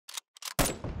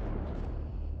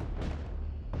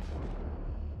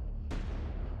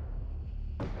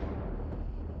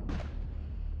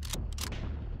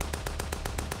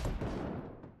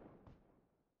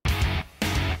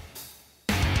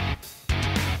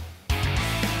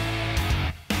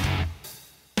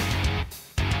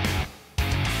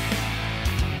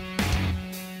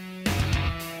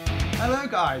Hello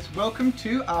guys, welcome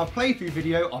to our playthrough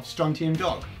video of Strontium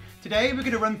Dog. Today we're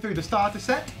going to run through the starter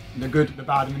set, the good, the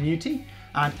bad and the mutie,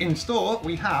 and in store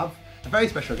we have a very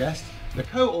special guest, the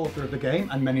co-author of the game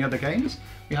and many other games.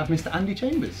 We have Mr. Andy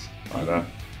Chambers. Hi there.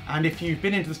 And if you've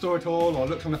been into the store at all or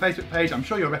looked on the Facebook page, I'm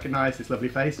sure you'll recognise this lovely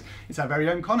face. It's our very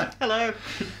own Connor. Hello.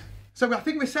 So I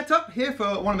think we're set up here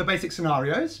for one of the basic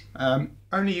scenarios,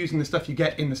 only using the stuff you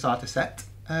get in the starter set.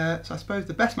 So I suppose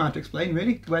the best man to explain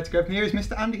really where to go from here is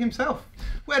Mr. Andy himself.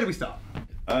 Where do we start?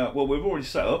 Well, we've already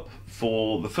set up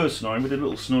for the first scenario. We did a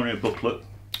little scenario booklet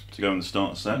to go in the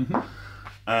starter set.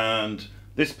 And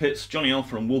this pits Johnny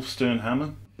Alpha and Wolfstern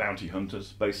Hammer, bounty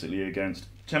hunters, basically against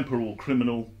temporal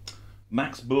criminal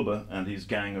Max Bubba and his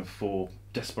gang of 4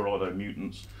 desperado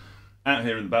mutants. Out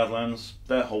here in the Badlands,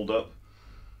 they're holed up.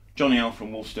 Johnny Alpha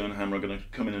and Wolfstern Hammer are going to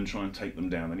come in and try and take them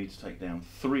down. They need to take down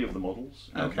 3 of the models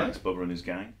of Max Bubba and his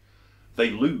gang. They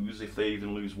lose if they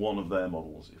even lose one of their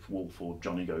models. If Wolf or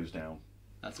Johnny goes down,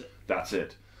 that's it. That's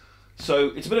it.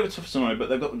 So it's a bit of a tough scenario, but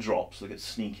they've got the drops, so they get to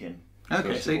sneak in.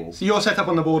 Okay, so you're set up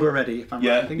on the board already, if I'm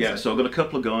right. Yeah, so I've got a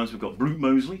couple of guys. We've got Brute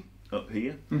Mosley up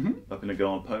here, up in a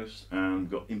guard post, and we've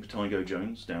got Impetigo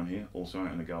Jones down here, also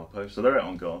out in a guard post. So they're out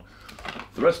on guard.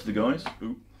 The rest of the guys,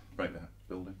 break that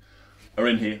building, are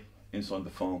in here, inside the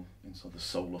farm, inside the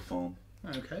solar farm.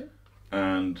 Okay.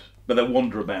 But they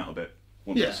wander about a bit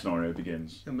once the scenario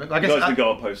begins. I The guess guys in the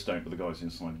guard post don't, but the guys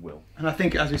inside will. And I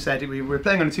think, as we said, we were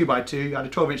playing on a 2x2, you had a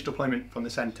 12-inch deployment from the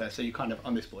centre, so you kind of,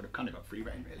 on this board, have kind of got free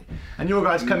reign, really. And your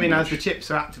guys come in as the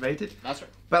chips are activated. That's right.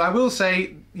 But I will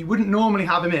say, you wouldn't normally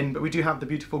have them in, but we do have the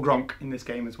beautiful Gronk in this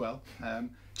game as well.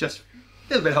 Just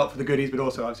a little bit of help for the goodies, but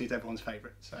also, obviously, it's everyone's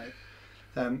favourite. So,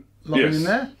 logging in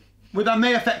there. Well, that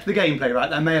may affect the gameplay, right?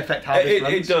 That may affect how this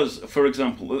runs. It does. For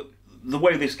example, the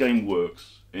way this game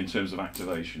works in terms of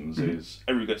activations is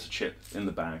everybody gets a chip in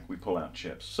the bag. We pull out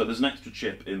chips, so there's an extra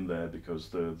chip in there because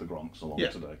the Gronk's along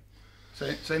today. So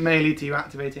it may lead to you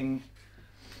activating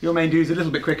your main dudes a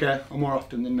little bit quicker or more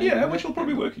often than maybe. Yeah, which will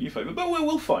probably work in your favour. But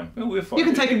we'll find. We're fine. You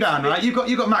can take him down, right? You've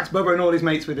got Max Bubba and all his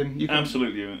mates with him. You can...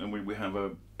 Absolutely, and we have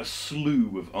a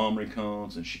slew of armory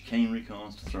cards and chicanery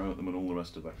cards to throw at them and all the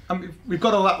rest of it. And we've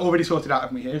got all that already sorted out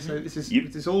of me here, so this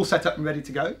is all set up and ready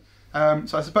to go.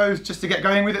 So I suppose just to get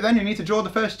going with it, then you need to draw the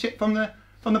first chip from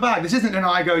the bag. This isn't an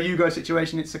I go you go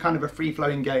situation. It's a kind of a free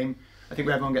flowing game. I think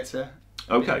where everyone gets a.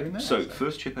 Okay, so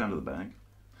first chip out of the bag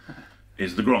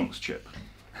is the Gronk's chip.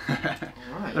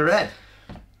 Right. The red.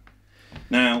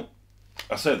 Now,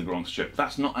 I say the Gronk's chip.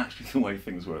 That's not actually the way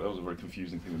things work. That was a very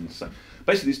confusing thing for me to say.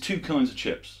 Basically, there's 2 kinds of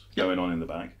chips going on in the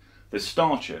bag. There's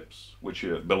star chips, which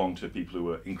belong to people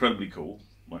who are incredibly cool,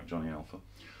 like Johnny Alpha,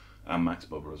 and Max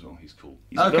Bubba as well. He's cool.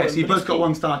 Okay, so you've both got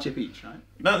 1 star chip each, right?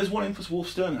 No, there's one in for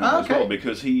Wolfstern Hammer as well,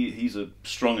 because he's a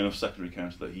strong enough secondary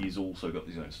character that he's also got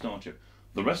his own star chip.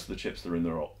 The rest of the chips that are in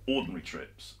there are ordinary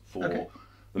trips for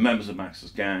the members of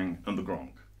Max's gang and the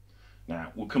Gronk.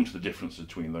 Now, we'll come to the difference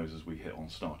between those as we hit on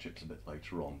star chips a bit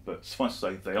later on, but suffice to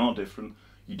say, they are different.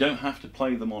 You don't have to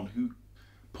play them on who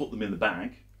put them in the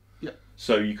bag. Yeah.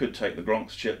 So you could take the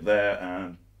Gronk's chip there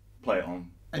and play it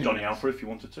on Johnny Alpha if you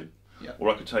wanted to. Yeah. Or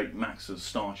I could take Max's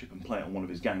star chip and play it on one of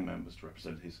his gang members to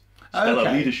represent his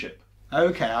stellar leadership.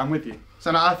 Okay, I'm with you.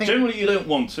 So now I think generally you don't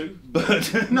want to,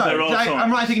 but no, there are times.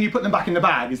 I'm right thinking you put them back in the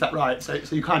bag. Is that right? So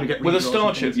you kind of get with a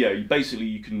star chip. Yeah, basically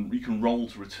you can roll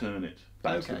to return it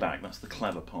back to the bag. That's the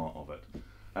clever part of it.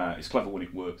 It's clever when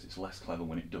it works. It's less clever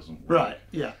when it doesn't work. Right.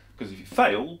 Yeah. Because if you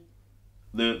fail,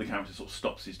 the character sort of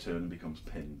stops his turn and becomes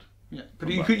pinned. Yeah. But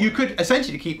you could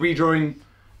essentially keep redrawing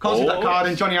constantly that card,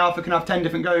 and Johnny Alpha can have 10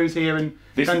 different goes here and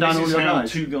gun down all your guys.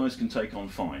 This is how 2 guys can take on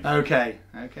 5. Okay.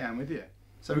 Okay, I'm with you.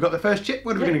 So we've got the first chip.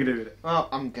 What are we going to do with it? Well,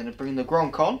 I'm going to bring the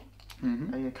Gronk on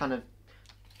and kind of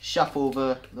shuffle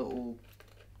the little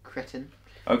cretin.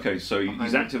 Okay, so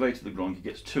he's activated the Gronk. He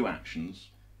gets 2 actions.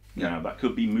 Now that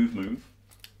could be move,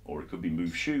 or it could be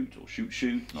move shoot, or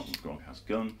shoot. Not that the Gronk has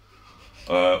gun.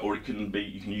 Or it can be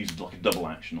you can use like a double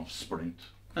action of sprint,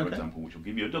 for example, which will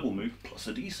give you a double move plus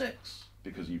a d6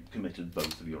 because you've committed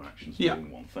both of your actions to doing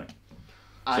one thing.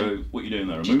 So what you're doing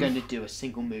there? Just going to do a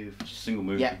single move. Just a single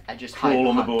move. Yeah, and just crawl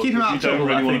on the board. Keep him out of trouble.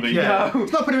 Really want to be. Yeah. No.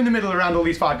 Let's not put him in the middle around all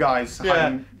these 5 guys.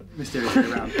 Yeah.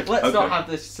 Mysteriously around. Let's not have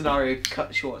this scenario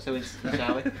cut short so instantly,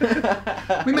 shall we?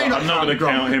 We may not. I'm not going to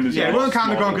count him as. Yeah, we won't count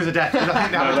the Gronk as a death. I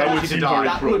think that would seem very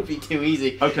that would be too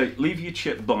easy. Okay, leave your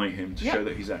chip by him to show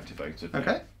that he's activated.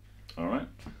 Okay. All right.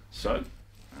 So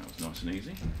that was nice and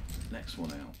easy. Next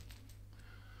one out.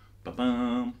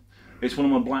 Ba-bam. It's one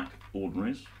of my black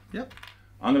ordinaries. Yep.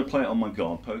 I'm going to play it on my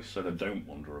guard post so they don't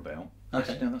wander about.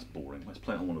 Okay. Now that's boring. Let's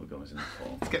play it on one of the guys in the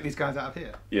farm. Let's get these guys out of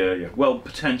here. Yeah. Well,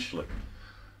 potentially.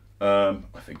 I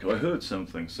think I heard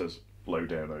something says blow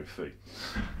down OF.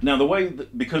 Now the way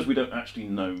that, because we don't actually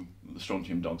know the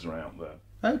Strontium dogs are out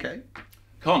there. Okay.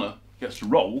 Connor gets to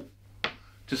roll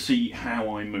to see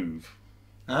how I move.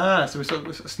 Ah, so we're sort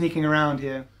of sneaking around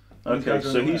here. Okay,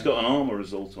 so he's got an armour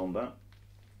result on that.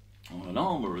 On an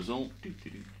armour result,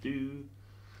 he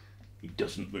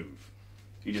doesn't move.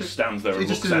 He just stands there and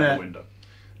looks out the window.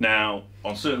 Now,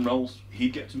 on certain rolls,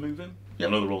 he'd get to move him. Yep.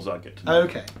 On other rolls, I'd get to move.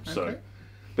 Okay. So,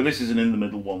 but this is an in the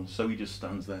middle one, so he just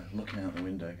stands there looking out the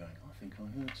window, going, "I think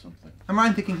I heard something." Am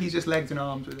I thinking he's just legs and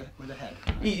arms with a head?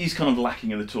 He's kind of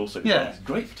lacking in the torso. Yeah. It's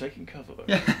great for taking cover, though.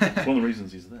 Yeah. It's one of the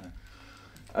reasons he's there.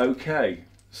 Okay,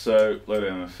 so low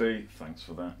down FE. Thanks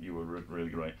for that. You were really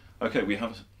great. Okay, we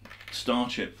have a star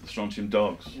chip for the Strontium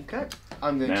dogs. Okay.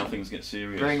 I'm going now to things get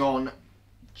serious. bring on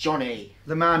Johnny.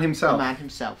 The man himself. The man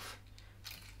himself.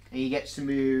 He gets to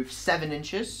move 7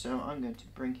 inches, so I'm going to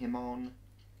bring him on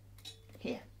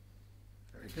here.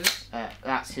 Very good.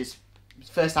 That's his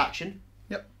first action.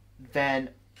 Yep. Then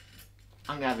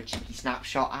I'm going to have a cheeky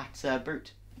snapshot at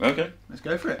Brute. Okay. Let's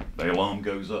go for it. The alarm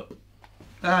goes up.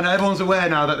 And everyone's aware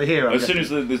now that they're here. As soon as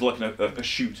there's like a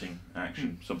shooting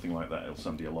action, something like that, it'll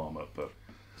send the alarm up. But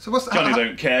so what's Johnny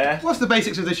don't care. What's the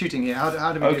basics of the shooting here?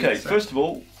 How do we do Okay, this? first of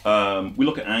all, we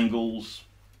look at angles.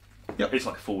 Yep. It's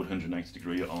like a forward 180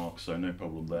 degree arc, so no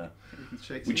problem there.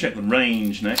 We We check the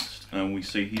range next, and we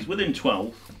see he's within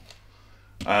 12.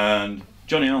 And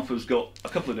Johnny Alpha's got a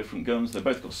couple of different guns. They've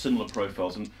both got similar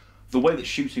profiles, and the way that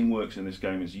shooting works in this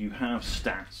game is you have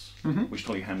stats, which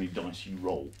tell you how many dice you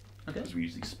roll. Okay. Because we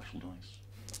use these special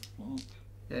dice. Well,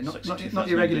 Yeah, not 62,000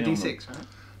 your regular AD D6, right?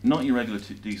 Not your regular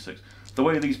D6. The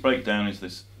way these break down is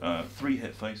this: 3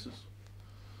 hit faces,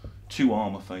 2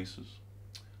 armor faces,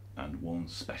 and 1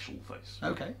 special face.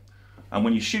 Okay. And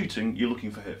when you're shooting, you're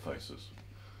looking for hit faces.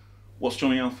 What's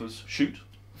Johnny Alpha's shoot?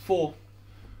 4.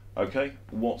 Okay.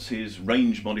 What's his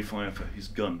range modifier for his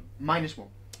gun? -1.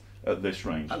 At this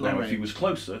range. At long Now, if he range. was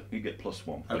closer, he'd get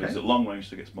 +1. But Okay. he's at long range,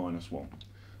 so he gets -1.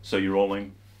 So you're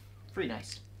rolling. 3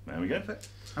 nice. There we go.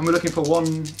 And we're looking for 1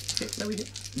 hit. There we go.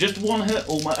 Just 1 hit,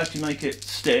 or might actually make it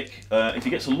stick. If he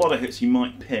gets a lot of hits, he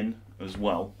might pin as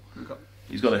well.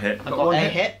 He's got a hit. I've got one a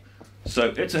hit. hit.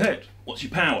 So it's a hit. What's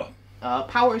your power?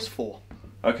 Power is 4.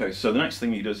 Okay, so the next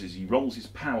thing he does is he rolls his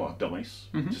power dice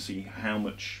to see how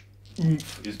much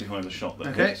oomph is behind the shot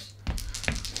that hits.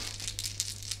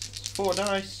 4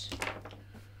 dice.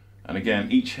 And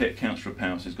again, each hit counts for a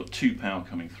power, so he's got 2 power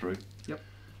coming through. Yep.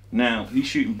 Now, he's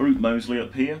shooting Brute Mosley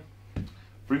up here.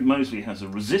 Brute Mosley has a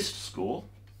resist score,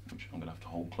 which I'm going to have to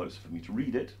hold closer for me to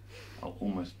read it. I'll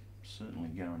almost certainly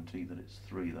guarantee that it's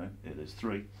 3, though. It is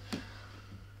 3.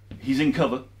 He's in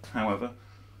cover, however.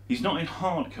 He's not in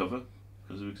hard cover,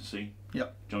 as we can see.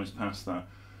 Yep. Johnny's past that.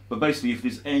 But basically, if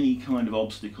there's any kind of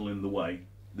obstacle in the way,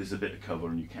 there's a bit of cover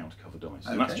and you count cover dice.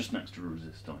 And that's Okay. just next to a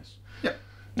resist dice. Yep.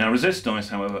 Now, resist dice,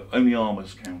 however, only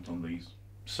armours count on these.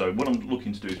 So what I'm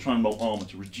looking to do is try and roll armour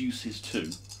to reduce his 2,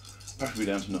 preferably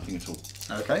down to nothing at all.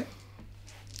 Okay.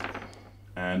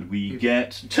 And we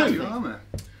get Two 2. armour.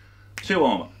 2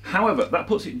 armour. However, that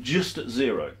puts it just at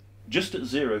 0. Just at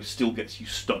 0 still gets you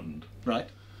stunned. Right.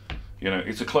 You know,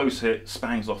 it's a close hit,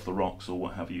 spangs off the rocks or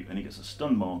what have you, and he gets a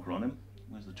stun marker on him.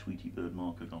 Where's the Tweety bird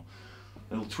marker gone?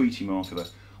 A little Tweety marker there.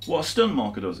 What a stun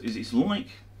marker does is it's like,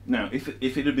 now, if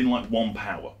it had been like 1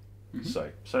 power,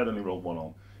 say I'd only rolled 1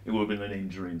 on, it would have been an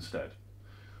injury instead.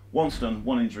 1 stun,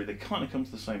 1 injury, they kind of come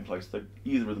to the same place.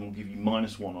 Either of them will give you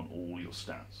 -1 on all your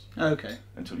stats Okay.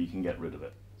 until you can get rid of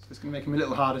it. So it's going to make him a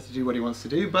little harder to do what he wants to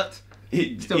do, but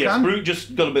still Yes, can. Brute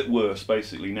just got a bit worse,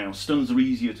 basically. Now, stuns are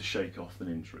easier to shake off than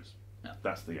injuries. Yeah.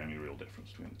 That's the only real difference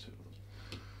between the 2 of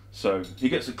them. So, he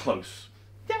gets a close.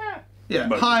 Yeah,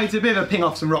 But- hides a bit of a ping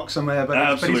off some rocks somewhere, but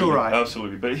Absolutely, he's all right.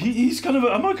 absolutely. But he's kind of,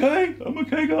 I'm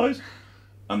okay, guys.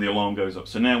 And the alarm goes up.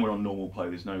 So now we're on normal play.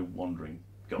 There's no wandering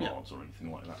guards or anything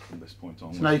like that from this point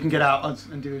on. So now you can get out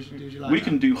and do as you like. We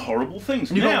can do horrible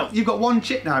things. And Now, you've got 1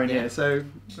 chip now in here, so.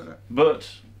 but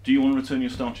do you want to return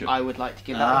your star chip? I would like to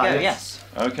give that a go, yes.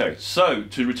 Okay, so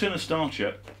to return a star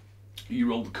chip, you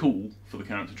roll the cool for the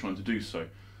character trying to do so.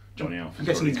 Johnny Alpha. I'm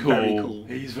guessing he's very cool.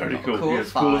 He's very cool. Cool He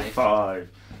gets cool of 5. 5.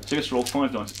 So he gets to roll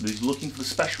 5 dice, but he's looking for the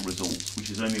special results, which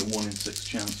is only a 1 in 6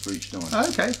 chance for each dice. Oh,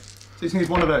 okay. So he needs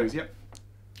one of those, yep.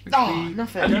 Oh,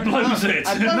 nothing. And he blows it.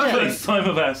 I blow it. First time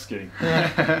of asking.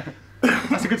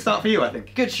 That's a good start for you, I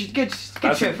think. Good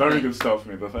That's a trip. very good start for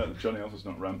me. The fact that Johnny Alpha's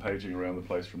not rampaging around the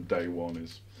place from day 1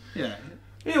 is. Yeah.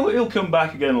 He'll come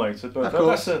back again later, but Of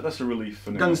course. that's a relief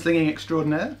for now. Gunslinging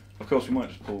extraordinaire. Of course, we might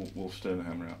just pull Wolf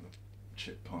Sternhammer out the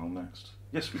chip pile next.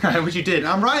 Yes, we can. Which you did.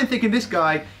 I'm right in thinking this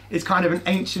guy is kind of an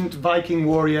ancient Viking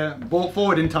warrior brought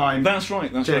forward in time That's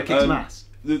right. That's to right. kick some ass.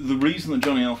 the reason that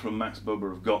Johnny Alpha and Max Bubba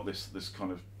have got this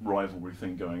kind of rivalry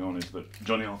thing going on is that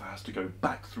Johnny Alpha has to go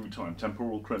back through time,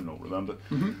 temporal criminal, remember?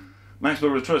 Max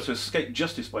Bubba tries to escape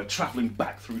justice by travelling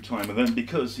back through time, and then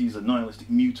because he's a nihilistic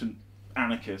mutant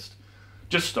anarchist,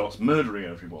 just starts murdering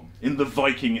everyone in the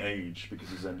Viking Age, because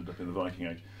he's ended up in the Viking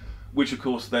Age, which of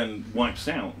course then wipes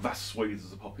out vast swathes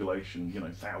of the population, you know,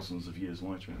 thousands of years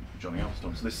later in Johnny Alpha's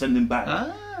time. So they send him back.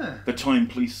 The time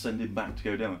police send him back to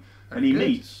go down. And he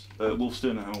meets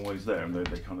Wolfstern and Hammerways there, and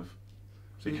they kind of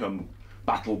become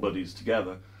battle buddies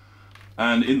together.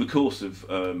 And in the course of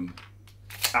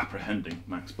apprehending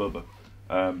Max Bubba,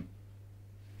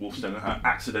 Wolfstern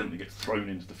accidentally gets thrown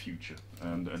into the future,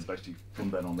 and basically from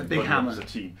then on they buddy up as a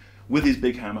team with his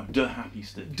big hammer, the Happy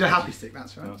Stick. The Happy Stick,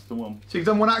 that's right. That's the one. So you've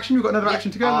done one action, you've got another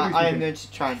action to go. I am going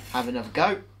to try and have another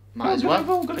go. Might as well. I've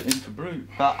all got it in for Brute.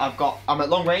 But I'm at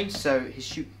long range, so his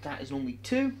shoot that is normally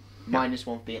 2, minus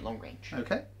 1 be at long range.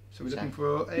 Okay, so we're looking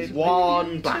for a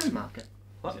 1 blast marker.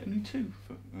 What? Is it only 2?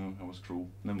 Oh, I was cruel.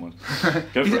 Never mind. I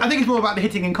think it's more about the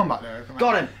hitting in combat there.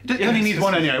 Got him. He only needs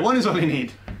 1 anyway. 1 is all you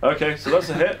need. Okay, so that's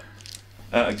a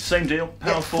hit. Same deal.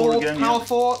 Power 4 again. Power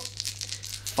 4.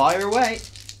 Fire away.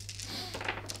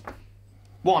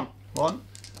 1.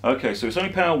 Okay, so it's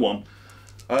only power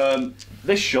 1.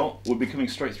 This shot would be coming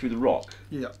straight through the rock.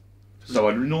 Yeah. So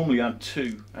I'd normally add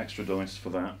 2 extra dice for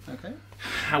that. Okay.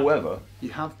 However, you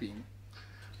have been.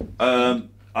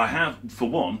 I have, for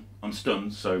 1, I'm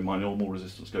stunned, so my normal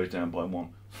resistance goes down by 1.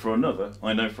 For another,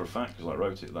 I know for a fact, because I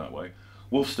wrote it that way,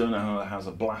 Wolfstern has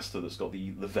a blaster that's got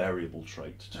the variable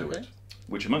trait to it,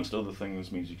 which amongst other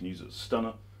things means you can use it as a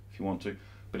stunner if you want to,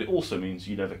 but it also means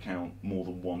you never count more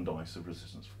than 1 dice of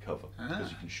resistance for cover, because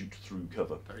you can shoot through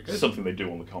cover. Very good. Something they do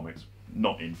on the comics,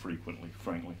 not infrequently,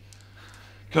 frankly.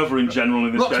 Cover in general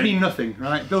in this Rocks game. mean nothing,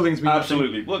 right? Buildings mean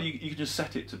Absolutely. nothing. Well, you can just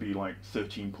set it to be like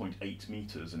 13.8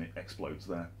 metres and it explodes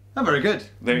there. Oh, very good.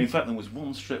 In fact, there was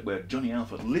one strip where Johnny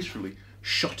Alpha literally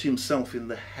shot himself in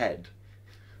the head,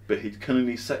 but he'd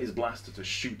cunningly set his blaster to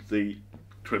shoot the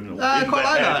criminal. I quite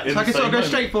like that. So I can sort of go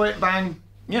straight for it, bang.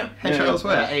 Yeah. Headshot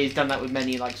elsewhere. And he's done that with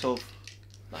many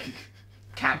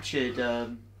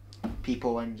captured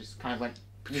people and just kind of went,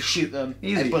 you shoot them,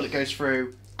 Easy. a bullet goes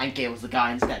through and kills the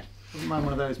guy instead. Wouldn't mind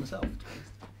one of those myself.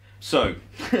 So,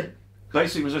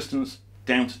 basic resistance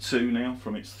down to 2 now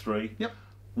from its 3. Yep.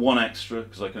 1 extra,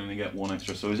 because I can only get 1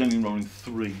 extra, so he's only rolling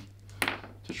 3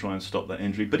 to try and stop that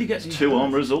injury. But he gets 2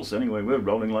 armor results anyway. We're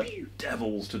rolling like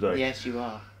devils today. Yes, you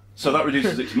are. So that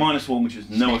reduces it to -1, which is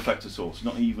no effect at all. It's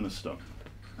not even a stun.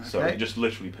 So Okay. it just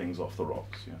literally pings off the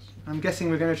rocks. Yes. I'm guessing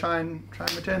we're going to try and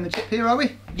return the chip here, are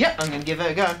we? Yep, I'm going to give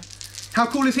it a go. How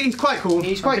cool is he? He's quite cool.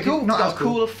 He's quite cool. Not Got as a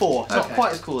cool of 4. It's not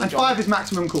quite as cool as And John. 5 is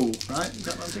maximum cool, right? Is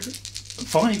that what I'm thinking?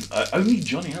 5. Only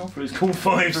Johnny Alpha is called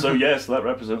 5. So yes, that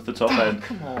represents the top end.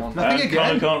 Come on. Nothing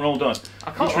again. Can't roll dice.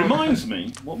 can't Which roll. reminds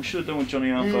me, what we should have done with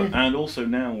Johnny Alpha and also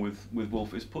now with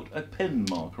Wolf is put a pin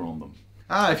marker on them.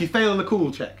 Ah, if you fail the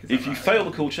cool check. If you fail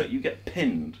the cool check, you get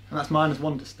pinned. And that's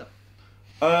 -1 to stuff.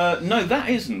 No, that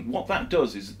isn't. What that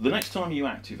does is the next time you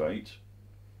activate,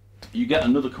 you get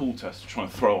another cool test to try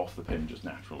and throw off the pin just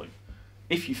naturally.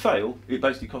 If you fail, it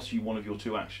basically costs you 1 of your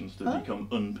 2 actions to become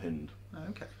unpinned.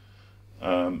 Okay.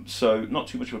 So not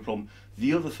too much of a problem.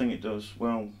 The other thing it does,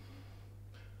 well,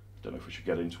 I don't know if we should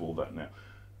get into all that now.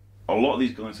 A lot of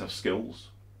these guys have skills.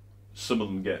 Some of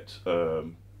them get,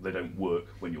 they don't work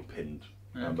when you're pinned.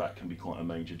 And that can be quite a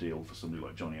major deal for somebody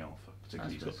like Johnny Alpha,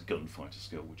 particularly he's got the gunfighter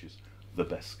skill, which is the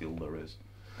best skill there is.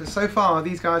 But so far,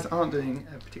 these guys aren't doing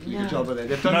a particularly good job, are they?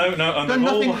 They've done, and done they've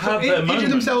nothing. all had their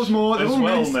Injured themselves more. They've as all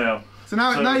well missed. now. So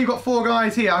now you've got 4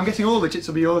 guys here. I'm guessing all the chits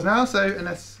will be yours now. So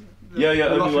unless Yeah, the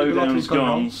only lottery's lowdown's gone,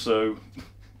 wrong. so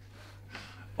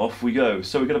off we go.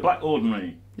 So we get a black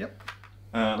ordinary. Yep.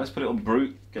 Let's put it on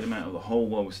Brute, get him out of the hole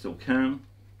while we still can.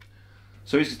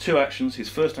 So he's got 2 actions. His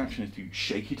first action is to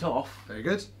shake it off. Very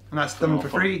good. And that's done for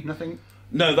free. Nothing.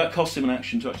 No, that costs him an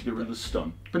action to actually get rid of the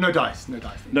stun. But no dice. No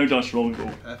dice. No dice rolling at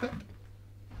all. Perfect.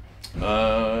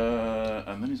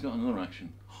 And then he's got another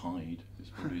action. Hide. Is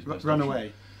probably his best Run option.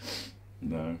 away.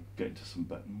 No, get into some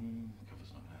better.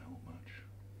 Cover's not going to help much.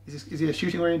 Is he a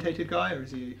shooting orientated guy or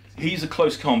is he? He's a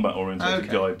close combat oriented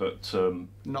guy, but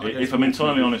if I'm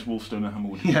entirely honest, Wolfstone and Hammer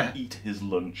would eat his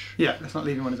lunch. Yeah, let's not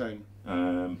leave him on his own.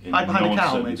 In Hide behind a cow,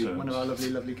 non-certain maybe. terms. One of our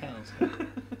lovely cows.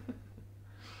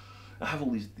 I have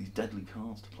all these deadly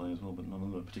cards to play as well, but none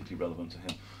of them are particularly relevant to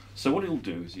him. So what he'll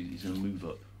do is he's going to move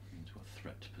up into a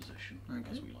threat position,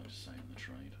 as we like to say in the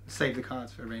trade. Save the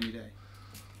cards for a rainy day.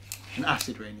 An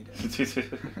acid rainy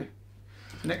day.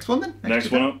 Next one then?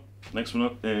 Next one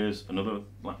up is another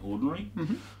Black Ordinary.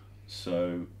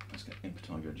 So Let's get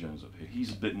Impetigo Jones up here.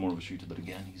 He's a bit more of a shooter, but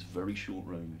again, he's very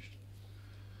short-ranged.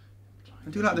 I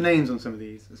do like the names on some of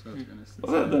these as well, to be honest.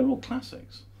 Well, they're all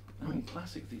classics. They're all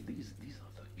classic. These are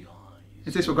the guys.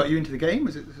 Is this what got you into the game?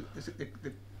 Is it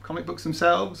the comic books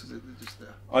themselves? Is it just the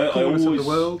coolness of the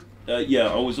world? Yeah,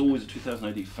 I was always a 2000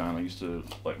 AD fan. I used to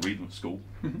like read them at school.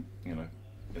 You know,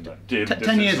 in that dim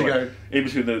 10 years ago. In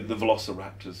between the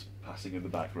Velociraptors passing in the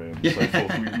background and so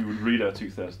forth, we would read our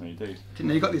 2000 AD. Didn't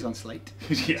know you got these on Slate.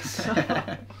 Yes.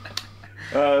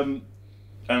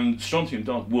 And Strontium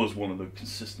Dog was one of the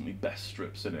consistently best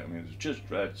strips in it. I mean, it was Judge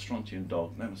Dredd, Strontium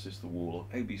Dog, Nemesis the Warlord,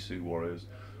 ABC Warriors,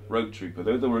 Rogue Trooper.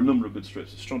 There were a number of good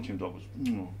strips. Strontium Dog was...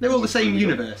 They're all the same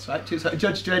universe, right? So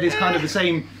Judge Dredd is kind of the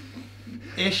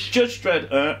same-ish. Judge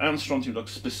Dredd and Strontium Dog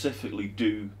specifically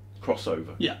do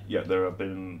crossover. Yeah. Yeah, there have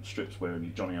been strips where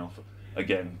Johnny Alpha,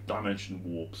 again, dimension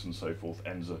warps and so forth,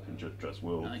 ends up in Judge Dredd's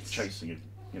world, chasing it,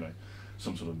 you know,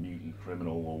 some sort of mutant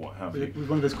criminal or what have you. With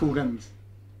one of those cool guns.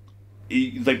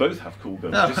 They both have cool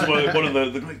guns. This is one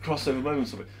of the great crossover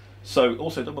moments of it. So,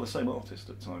 also done by the same artist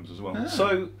at times as well.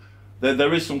 So,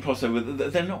 there is some crossover.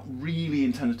 They're not really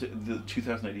intended to... The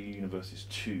 2000 AD universe is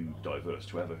too diverse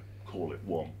to ever call it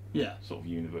one sort of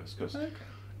universe, because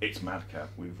it's madcap.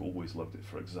 We've always loved it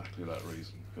for exactly that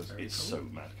reason, because it's so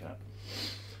madcap.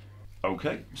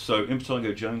 Okay, so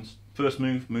Impetigo Jones, first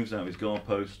move, moves out of his guard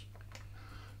post.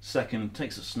 Second,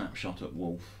 takes a snapshot at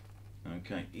Wolf.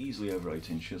 Okay, easily over 8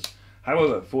 inches.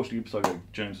 However, fortunately, Impetigo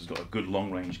Jones has got a good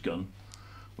long-range gun,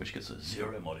 which gets a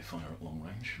 0 modifier at long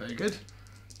range. Very good.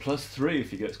 +3 if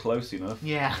he gets close enough.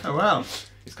 Yeah. Oh wow.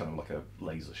 It's kind of like a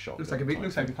laser shot. Looks like a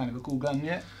kind of a cool gun,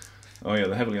 yeah. Oh yeah,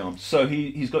 they're heavily armed. So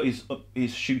he's got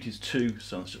his shoot is 2,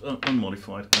 so it's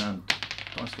unmodified, and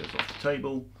dice goes off the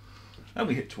table. And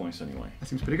we hit twice anyway. That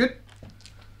seems pretty good.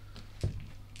 So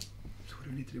what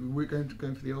do we need to do? We're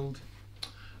going for the old...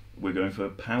 We're going for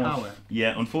power.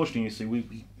 Yeah, unfortunately, you see,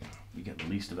 we get the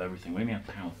least of everything. We only have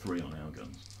power 3 on our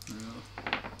guns.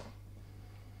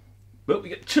 But we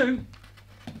get 2.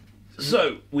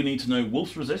 So we need to know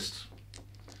Wolf's resist.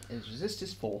 His resist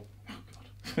is 4. Oh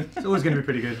god. It's always going to be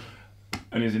pretty good.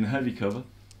 And he's in heavy cover.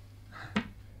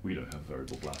 We don't have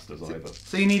variable blasters either.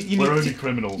 So you need We're only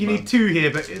criminals. You need 2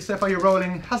 here, but so far your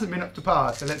rolling hasn't been up to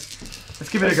par. So let's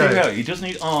give it a go. He does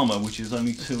need armour, which is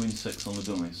only 2 in 6 on the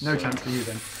dice. No chance for you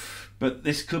then. But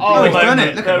this could be. Oh, he's done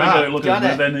it! Look at that. There we go. Look at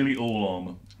them. They're nearly all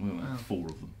armour. We'll have 4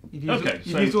 of them. You've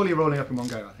used all your rolling up in one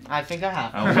go, I think. I think I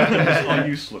have. Our weapons are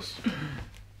useless.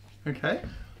 Okay.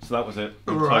 So that was it.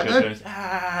 Right, Tiger goes,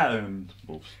 and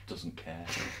Wolf doesn't care.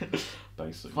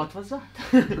 Basically. What was that?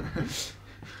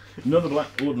 Another black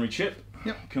ordinary chip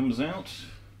comes out.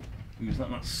 Who's that?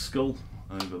 That skull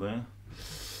over there.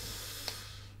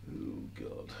 Oh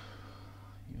god.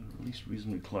 You're at least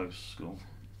reasonably close, skull.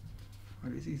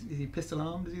 Is he pistol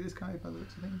armed? Is he this guy by the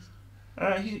looks of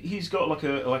things? He's got like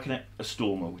a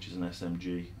Stormer, which is an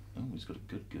SMG. Oh, he's got a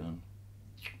good gun.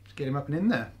 Just get him up and in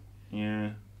there.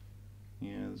 Yeah.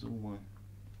 Yeah, there's all my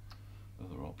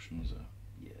other options.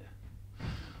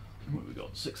 What have we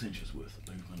got? 6 inches worth of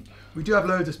movement. We do have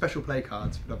loads of special play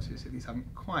cards, but obviously these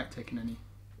haven't quite taken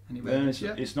anywhere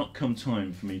yet. It's not come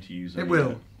time for me to use it.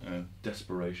 Will.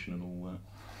 Desperation and all that.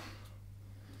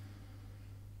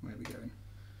 Where are we going?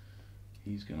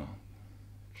 He's going to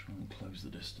try and close the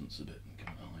distance a bit and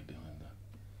come hide behind that.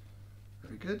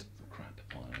 Very good. The crap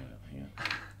pile out here.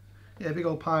 Yeah, a big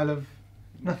old pile of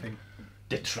nothing.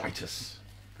 Detritus.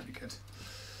 Very good.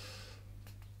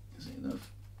 Is it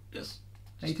enough? Yes.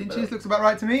 8 inches looks about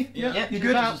right to me. Yeah, you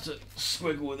good? Just a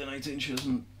squiggle within 8 inches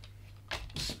and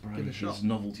spray his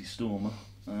novelty Stormer.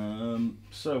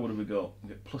 So what have we got? We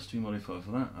get +2 modifier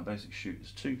for that. Our basic shoot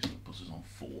is 2, so it puts us on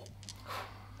 4.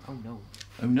 Oh no.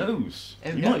 Oh noes. Oh,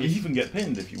 you might even get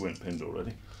pinned if you weren't pinned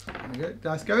already. There we go.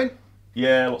 Dice going.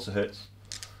 Yeah, lots of hits.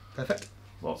 Perfect.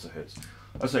 Lots of hits.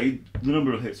 I say the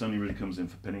number of hits only really comes in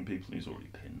for pinning people, and he's already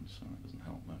pinned, so that doesn't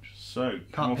help much. So,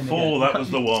 Can't pin 4, again. that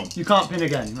was the one. You can't pin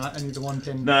again, right? Only the one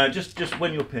pin. No, just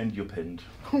when you're pinned, you're pinned.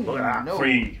 Look at that. No.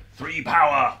 3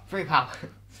 power. 3 power.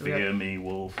 So Fear me,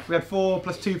 Wolf. We had 4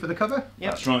 + 2 for the cover.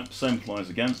 Yep. That's right, same applies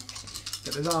again.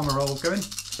 Get those armour rolls going.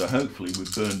 So hopefully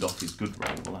we've burned off his good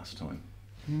roll the last time.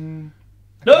 No!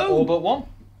 All but 1.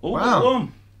 All Wow. but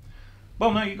 1.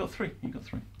 Well, no, you got 3. You got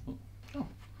 3. Oh.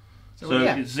 So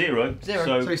it's 0. Zero.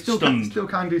 So he still stunned.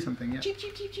 can do something, yeah. Cheep,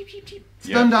 cheep, cheep, cheep, cheep, cheep.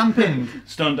 Stunned and pinned,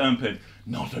 Stunned and pinned.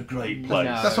 Not a great place.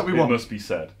 No. That's what we it want. must be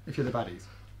said. if you're the baddies.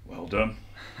 Well done.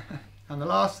 And the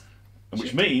last...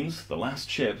 Which means the last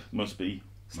chip must be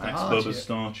Max Star Bubba's chip.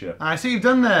 Star Chip. I see you've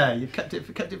done there. You've kept it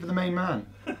for the main man.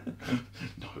 No.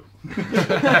 It just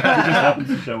happened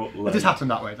to show up late. It just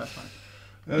happened that way, that's fine.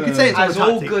 You could say it's As all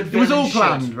all tactic. good It was all villains should.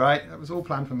 planned, right? That was all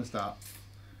planned from the start.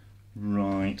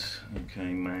 Right.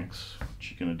 Okay, Max.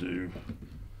 What you gonna do?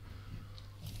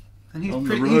 And he's On the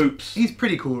pretty. ropes. He's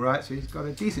pretty cool, right? So he's got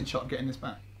a decent shot getting this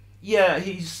back. Yeah,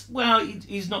 he's not.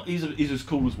 He's as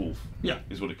cool as Wolf. Yeah.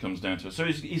 Is what it comes down to. So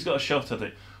he's got a shot at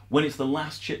it. When it's the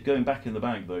last chip going back in the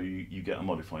bag, though, you get a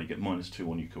modifier. You get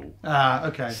 -2 on your cool. Ah,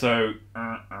 okay. So it's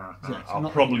I'll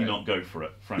not probably really not go for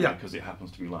it, frankly, Yeah. because it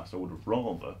happens to be last. I would have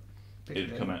rather it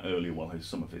had come out earlier while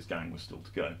some of his gang was still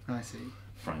to go. I see.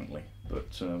 Frankly,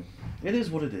 but it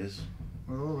is what it is.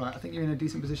 Well, all right. I think you're in a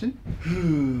decent position.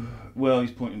 Well,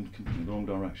 he's pointing in the wrong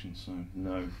direction, so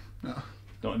no. No.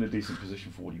 Not in a decent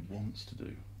position for what he wants to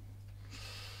do.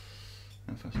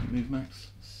 How fast do you move, Max?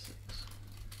 6.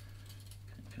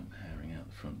 Come herring out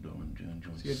the front door and join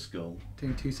So his you're skull.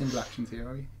 Doing 2 single actions here,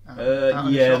 are we?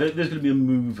 Yeah, there's going to be a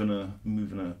move and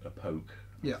a poke.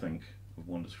 Yeah. I think of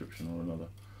one description or another.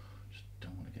 Just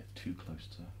don't want to get too close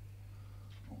to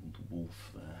old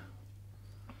Wolf there.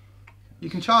 You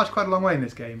can charge quite a long way in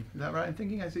this game. Is that right? I'm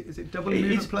thinking. Is it double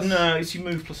movement plus? No, it's you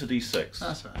move plus a d6.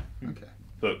 That's right. Okay.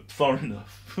 But far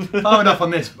enough. Far enough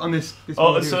on this. Oh, module it's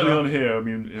as certainly well. on here. I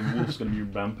mean, Wolf's going to be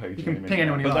rampaging. You can him ping in.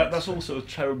 anyone you But like. that's also a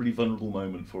terribly vulnerable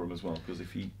moment for him as well, because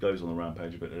if he goes on the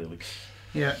rampage a bit early.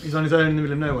 Yeah, he's on his own in the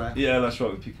middle of nowhere. Yeah, that's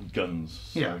right, with people with guns.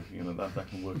 So, Yeah. you know, that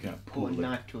can work out Put a poorly.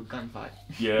 knife to a gunfight.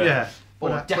 Yeah. Yeah. Or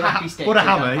What the happy stick. What a to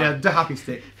hammer. gunfight. Yeah, the happy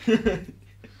stick.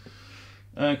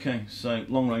 Okay, so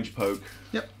long range poke.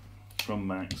 Yep. From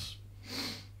Max.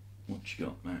 What you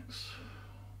got, Max?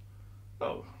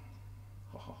 Oh.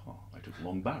 Ha ha ha. I took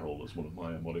long barrel as one of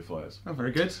my modifiers. Oh,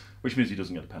 very good. Which means he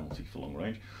doesn't get a penalty for long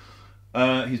range.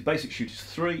 His basic shoot is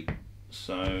 3,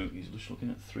 so he's just looking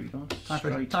at 3 dice.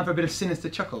 Time for a bit of sinister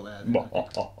chuckle there. then.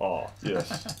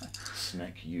 Yes.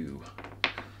 Snack you.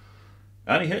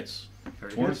 And he hits.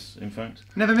 Very Twice, in fact.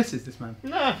 Never misses this man.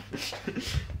 No.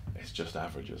 It's just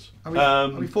averages. Are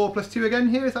we 4 plus 2 again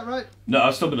here? Is that right? No,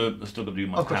 I've still got to do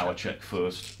my Of course. power check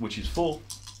first, which is 4.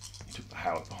 He took the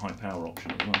high power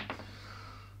option as well.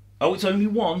 Oh, it's only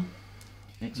 1.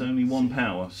 It's only 1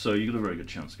 power, so you've got a very good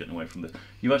chance of getting away from this.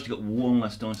 You've actually got 1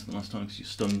 less dice than last time because you're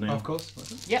stunned now. Of course.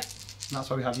 Yep. And that's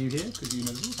why we have you here, because you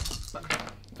know the rules.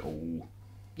 Oh.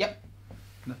 Yep.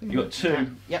 Nothing. You got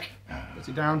 2. Yep. Puts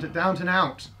it down and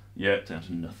out. Yeah, down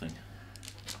to nothing.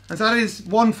 And so that is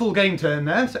 1 full game turn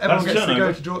there. So everyone That's gets to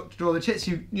go turnover. to draw the chits.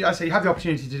 I say you have the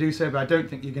opportunity to do so, but I don't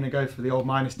think you're going to go for the old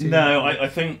 -2. No, I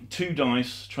think 2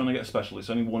 dice trying to get a special. It's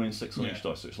only 1 in 6 on Yeah. each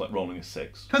dice, so it's like rolling a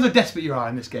 6. Depends how desperate you are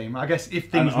in this game. I guess if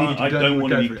And things need to I be done, don't we'd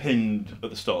want to go be for it. pinned at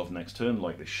the start of next turn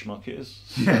like this schmuck is.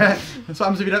 Yeah. That's what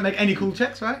happens if you don't make any cool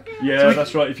checks, right? Yeah,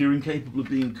 that's right. If you're incapable of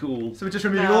being cool. So we're just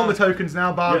removing all the tokens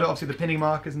now, bar Yeah. obviously the pinning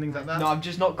markers and things like that. No, I'm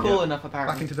just not cool Yeah. enough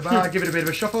apparently. Back into the bar, give it a bit of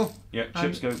a shuffle. Yeah,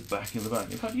 chips go back in the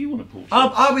bag. In fact, you want to pull chips.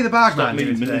 I'll be the bag Stop man me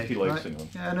here today. manipulating them.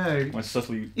 Yeah, I know. My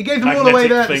subtly You gave them all away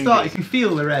there at the magnetic start. You fingers. can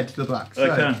feel the red to the black. So,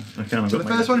 I can. I've so got the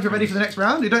my- first one, if you're ready for the next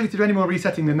round, you don't need to do any more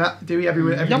resetting than that, do we?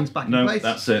 Everything's back in No, place.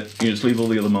 that's it. You just leave all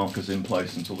the other markers in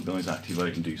place until the guys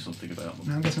activate and do something about them.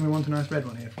 Now I'm guessing we want a nice red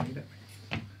one here for you, don't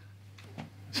we?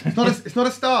 It's not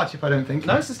a star chip, I don't think.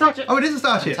 No, it's the start chip. Oh, it is a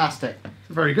star chip. Fantastic.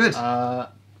 Very good. I'm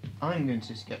going to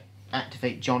just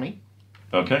activate Johnny.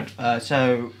 Okay.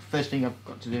 So first thing I've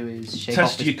got to do is shake off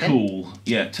Test this your pin. cool.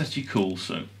 Yeah, test your cool.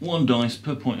 So 1 dice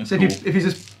per point of So cool. if you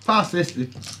just pass this, The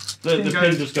pin pin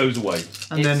goes- just goes away.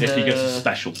 and then If he gets a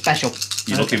special. Special.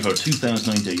 You're looking for a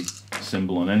 2000 AD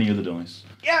symbol on any of the dice.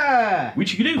 Yeah!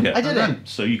 Which you do get. I did Well it. done.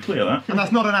 So you clear that. and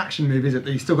that's not an action move, is it?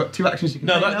 You've still got 2 actions you can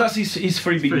No, take now? that's his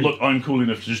freebie. Free. Look, I'm cool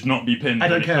enough to just not be pinned I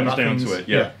don't when it care comes about down things. to it.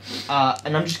 Yeah.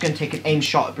 And I'm just going to take an aim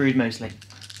shot at Brood Mosley.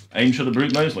 Aim shot the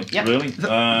Brute Mosley. Yep. Really? Is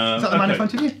that the man in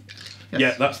front of you? Yes.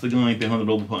 Yeah, that's the guy behind the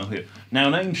double pile here. Now,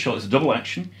 an aim shot is a double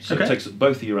action, so Okay. it takes up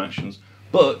both of your actions,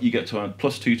 but you get to add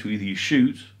 +2 to either your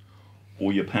shoot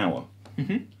or your power.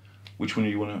 Mhm. Which one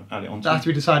do you want to add it on to? That has to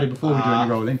be decided before we do any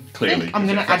rolling. Clearly. I'm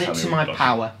going to add it affects to how my many dice.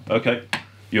 power. Okay.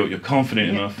 You're confident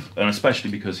enough, and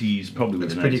especially because he's probably Looks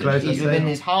within pretty 18. close. He's Let's within say.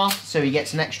 his half, so he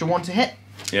gets an extra 1 to hit.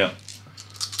 Yeah.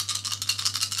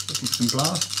 Looking for some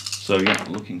blast. So, yeah,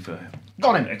 looking for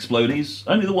Got him. explodies.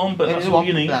 Only the one, but Only that's the all one,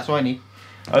 you need. That's all I need.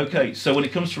 Okay, so when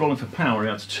it comes to rolling for power, he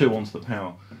adds 2 onto the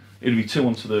power. It'll be 2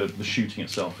 onto the shooting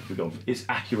itself if we go. It's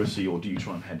accuracy, or do you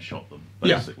try and headshot them,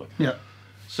 basically? Yeah.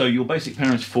 So your basic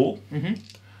power is 4, Mhm.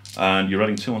 and you're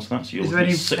adding 2 onto that, so you're Is there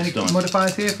looking any, at 6 any dice.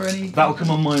 modifiers here for any? That'll come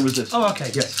on my resist. Oh,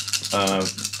 okay, yes.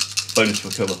 Bonus for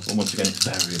cover. Well, once again, it's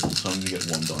variable, so I'm going to get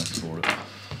 1 dice for it.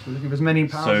 We're looking for as many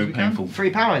powers So as we painful. 3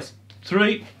 powers.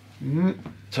 3. can.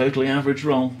 Totally average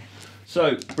roll.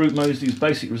 So, Brute Mosley's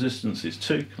basic resistance is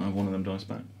 2. Can I have one of them dice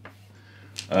back?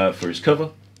 For his cover,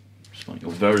 just like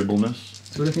your variableness.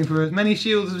 So we're looking for as many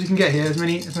shields as we can get here, as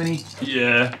many.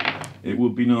 Yeah, it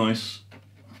would be nice.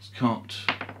 It's cut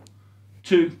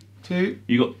 2. 2.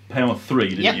 You got power 3,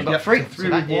 didn't Yep, you? I got 3. So 3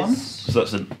 that with 1. is- So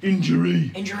that's an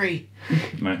injury. Injury.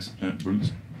 Max,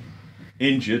 Bruce.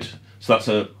 Injured. So that's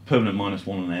a permanent -1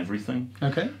 on everything.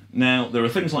 Okay. Now, there are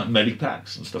things like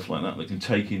medipacks and stuff like that that can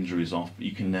take injuries off, but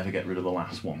you can never get rid of the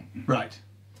last one. Right.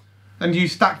 And you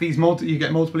stack these, you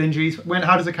get multiple injuries.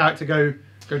 How does a character go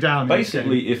down?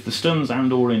 Basically, if the stuns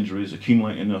and or injuries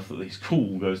accumulate enough that his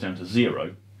cool goes down to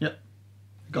 0, Yep.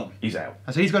 Gone. he's out.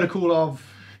 And so he's got a cool of...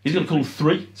 He's got a cool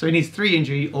 3 So he needs 3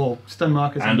 injury or stun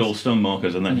markers. and all stun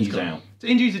markers, and then he's gone. out. So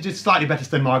injuries are just slightly better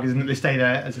stun markers, and they stay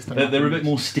there as a stun marker. They're a bit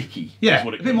more sticky. Yeah, is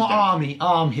what it a bit more comes down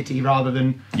arm hitty rather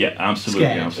than... to. Yeah, absolutely,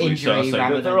 Scared. absolutely. So I Injury say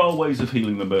rather that there than- are ways of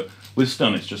healing them, but with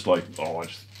stun it's just like, I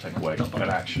just take away an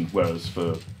action, whereas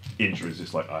for injuries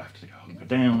it's like, I have to take a hunker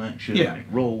down action, Yeah. make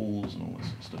rolls and all this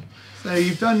sort of stuff. So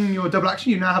you've done your double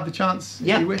action, you now have the chance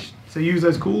if you wish. So use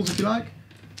those calls if you like.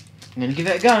 I'm gonna give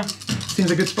it a go. Seems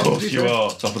a good spot Of to do course you so.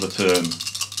 are, top of the turn.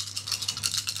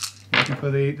 Looking for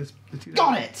the 2.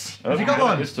 Got it. Have you got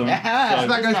one? This time. Yeah. So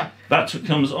that goes- that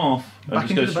comes off and Back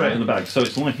just into goes the straight bag. in the bag. So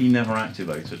it's like he never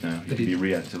activated now. He Did can he? be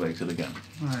reactivated again.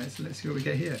 Alright, so let's see what we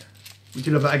get here. Would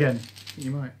you love that again?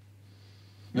 You might.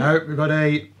 No, we've got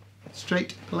a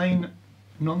straight, plain,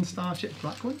 non-starship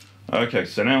black one. Okay,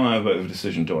 so now I have a bit of a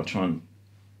decision. Do I try and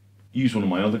use one of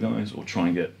my other guys or try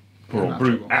and get poor old Out of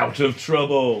Brute trouble. out of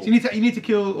trouble? So you need to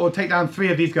kill or take down 3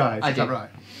 of these guys, I is that do. right?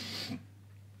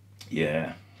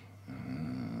 Yeah.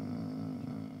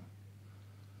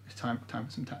 It's time for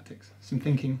some tactics, some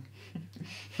thinking.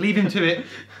 Leave him to it.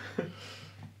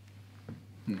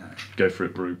 No. Go for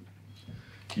it, Brute.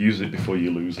 Use it before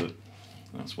you lose it.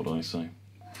 That's what I say.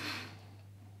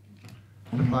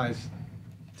 Applies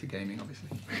to gaming,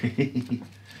 obviously.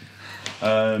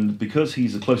 And because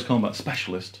he's a close combat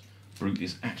specialist, Brute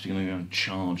is actually going to go and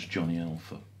charge Johnny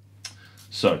Alpha.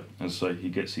 So, as I say, he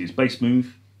gets his base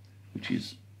move, which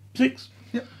is 6,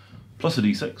 Yep. plus a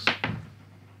d6. So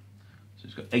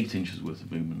he's got 8 inches worth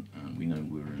of movement, and we know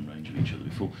we were in range of each other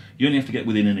before. You only have to get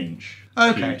within an inch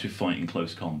Okay. to fight in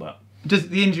close combat. Does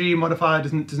the injury modifier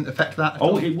doesn't affect that at Oh,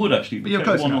 all? it would actually. It But you're would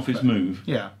take close one enough, off his but- move,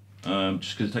 Yeah.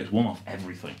 just because it takes 1 off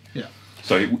everything. Yeah.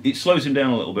 So it slows him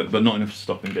down a little bit, but not enough to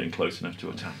stop him getting close enough to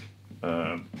attack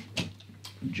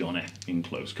Johnny in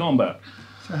close combat.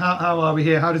 So how are we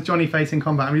here? How does Johnny face in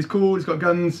combat? I mean, he's cool, he's got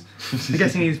guns. I'm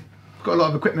guessing he's got a lot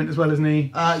of equipment as well, isn't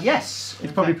he? Yes. He's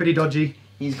In probably fact, pretty dodgy.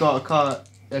 He's got a card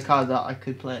that I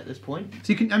could play at this point.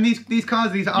 So you can, and these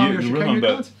cards, these are army or You Chicago remember,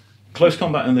 cards? close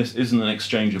combat in this isn't an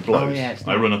exchange of blows. Oh, yeah, it's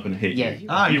I not. run up and hit Yeah. you.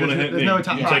 Ah, you want to there's- hit there's me, no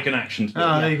attack you back. take an action to do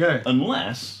Ah, it. there you go.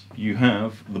 Unless you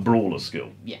have the brawler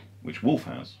skill, Yeah. which Wolf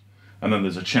has, and then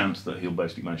there's a chance that he'll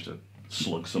basically manage to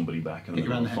slug somebody back and then Hit you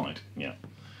they'll around the fight. Yeah.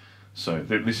 So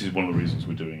this is one of the reasons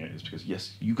we're doing it, is because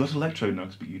yes, you got electro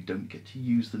nugs, but you don't get to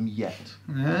use them yet.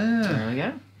 Ah. There we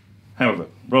go. However,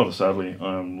 rather sadly,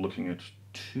 I'm looking at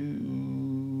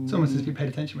 2. It's almost as if you paid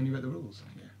attention when you read the rules.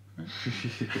 Yeah.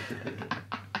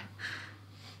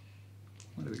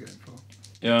 What are we going for?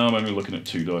 Yeah, I'm only looking at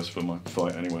 2 dice for my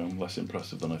fight anyway. I'm less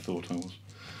impressive than I thought I was.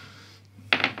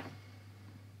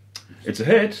 It's a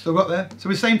hit. So we've got there. So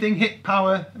the same thing, hit,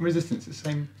 power, and resistance. It's the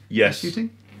same Yes.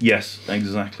 shooting? Yes,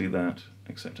 exactly that.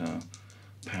 Except our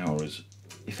power is...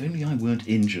 If only I weren't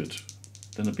injured,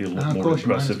 then it'd be a lot of more course,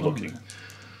 you're impressive -1, looking. yeah.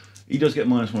 He does get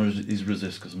 -1 his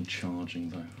resist because I'm charging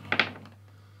though.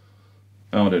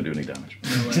 Oh, I don't do any damage.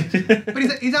 No way.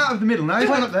 But he's out of the middle now. He's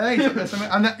not up there. He's up there somewhere.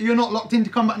 And you're not locked into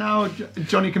combat now.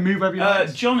 Johnny can move wherever he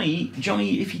likes. Johnny,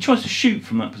 if he tries to shoot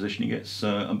from that position, he gets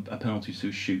a penalty to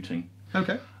his shooting.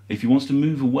 Okay. If he wants to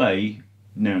move away,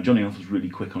 now Johnny Alpha's really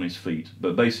quick on his feet,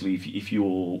 but basically if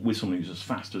you're with someone who's as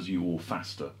fast as you or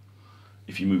faster,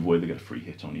 if you move away they get a free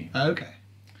hit on you. Okay.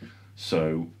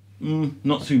 So,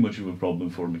 not too much of a problem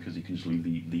for him because he can just leave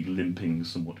the limping,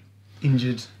 somewhat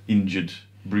Injured.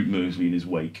 Brute Mosley in his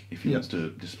wake if he Yep. wants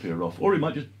to disappear off. Or he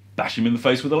might just bash him in the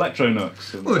face with electro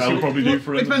nuts. And Well, that'll probably do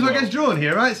for him. It depends as what well. gets drawn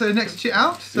here, right? So next chit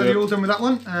out. So Yep. you're all done with that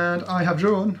one. And I have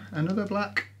drawn another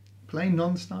black, plain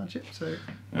non-star chip. So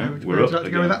would we're you up like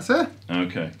to go again. with that, sir?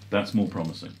 Okay, that's more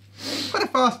promising. Quite a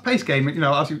fast-paced game. You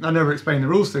know, obviously, I know we're explaining the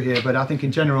rules through here, but I think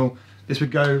in general this would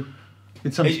go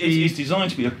with some speed. It's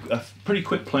designed to be a pretty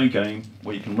quick play game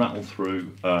where you can rattle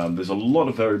through. There's a lot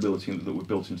of variability that we've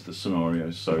built into the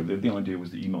scenarios. So the idea was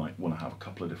that you might want to have a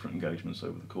couple of different engagements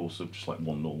over the course of just like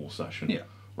one normal session, Yeah.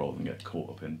 rather than get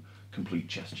caught up in complete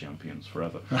chess champions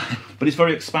forever. But it's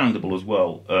very expandable as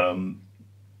well.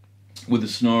 With the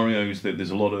scenarios, there's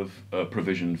a lot of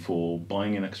provision for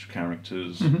buying in extra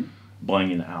characters, buying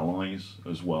in allies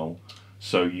as well.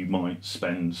 So you might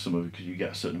spend some of it because you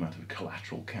get a certain amount of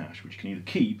collateral cash, which you can either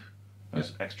keep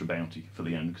as extra bounty for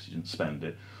the end because you didn't spend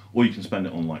it, or you can spend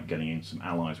it on like getting in some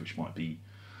allies, which might be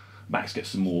Max gets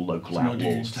some more local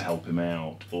outlaws to help him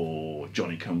out, or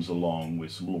Johnny comes along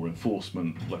with some law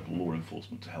enforcement, local law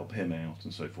enforcement to help him out,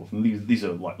 and so forth. And these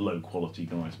are like low quality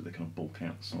guys, but they kind of bulk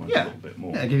out the size a little bit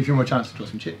more. Yeah, give you a few more chance to draw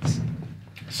some chips.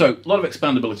 So a lot of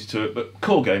expandability to it, but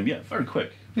core game, very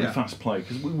quick, very Yeah. fast play,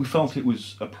 because we felt it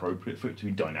was appropriate for it to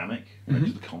be dynamic,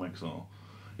 because the comics are.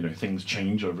 You know, things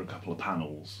change over a couple of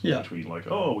panels between like,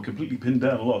 oh, we're completely pinned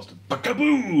down and lost.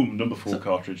 Ba-kaboom! Number 4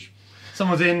 cartridge.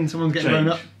 Someone's in, someone's getting blown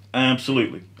up.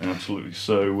 Absolutely, absolutely.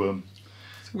 So,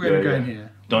 where are we going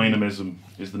here? Dynamism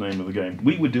is the name of the game.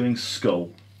 We were doing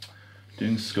Skull.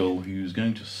 Who's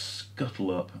going to scuttle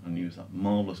up and use that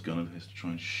marvellous gun of his to try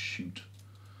and shoot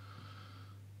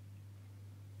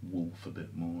Wolf a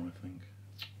bit more, I think.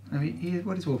 No,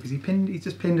 what is Wolf? Is he pinned? He's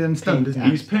just pinned and stunned, isn't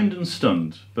he? He's pinned and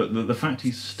stunned, but the fact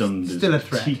he's stunned is still a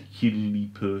threat. Particularly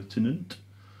pertinent.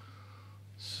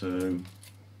 So,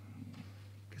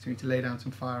 guess we need to lay down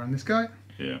some fire on this guy.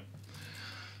 Yeah.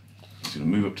 He's going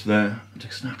to move up to there and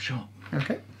take a snapshot.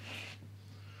 Okay.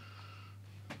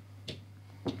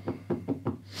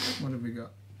 What have we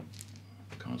got?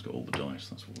 Car's got all the dice,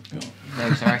 that's what we've got.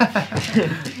 No, sorry.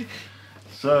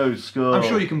 So, Skull. I'm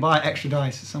sure you can buy extra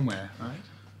dice somewhere, right?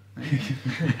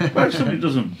 Well, if somebody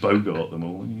doesn't bogart them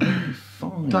all, you'll be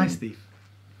fine. Dice thief.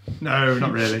 No,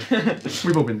 not really.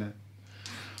 We've all been there.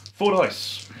 4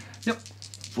 dice. Yep.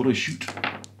 4 dice shoot.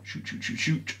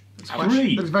 Shoot.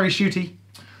 Looks very shooty.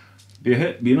 Be a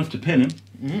hit, be enough to pin him,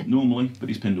 normally, but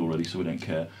he's pinned already, so we don't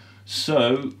care.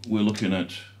 So, we're looking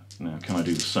at, now, can I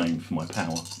do the same for my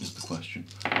power, is the question.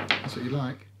 That's what you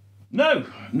like. No,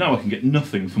 I can get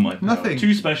nothing for my power. Nothing?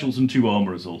 2 specials and 2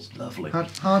 armour results. Lovely. Hard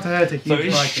to hurt a huge So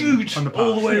it shoots on the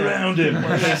all the way around him.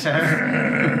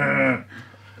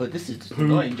 But this is just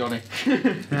annoying, Johnny.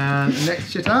 And the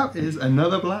next shit out is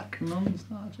another black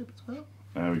non-star chip as well.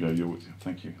 There we go,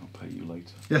 thank you, I'll pay you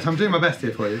later. Yes, I'm doing my best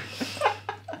here for you.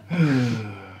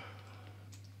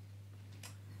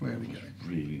 Where are we going?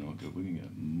 Really not good. We're going to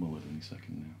get mullet any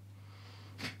second now.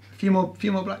 A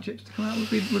few more black chips to come out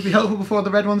would be helpful before the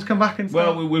red ones come back and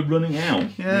start. Well, we're running out.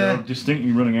 Yeah. We are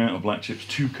distinctly running out of black chips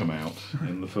to come out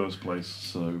in the first place,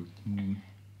 so...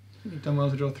 You've done well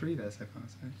to draw 3 there so far.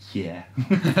 So. Yeah.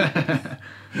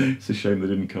 It's a shame they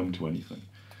didn't come to anything.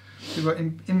 We've got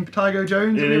Impetigo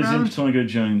Jones. It is Impetigo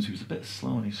Jones, who's a bit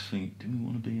slow on his feet. Do we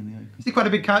want to be in the open? Is he quite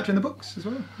a big character in the books as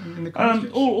well? In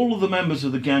the all of the members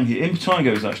of the gang here.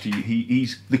 Impetigo is actually,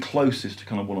 he's the closest to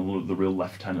kind of one of the real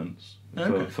lieutenants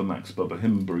for Max Bubba.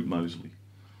 Him and Brute Mosley.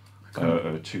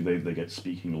 They get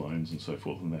speaking lines and so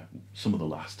forth, and they're some of the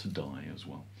last to die as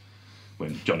well.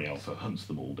 When Johnny Alpha hunts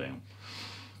them all down.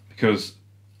 Because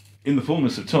in the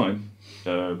fullness of time,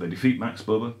 they defeat Max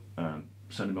Bubba and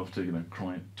send him off to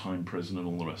time prison and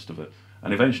all the rest of it.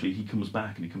 And eventually he comes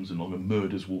back and he comes along and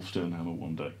murders Wolf Sternhammer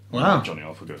one day. Wow. And Johnny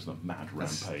Alpha goes on a mad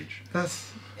rampage.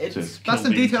 That's It's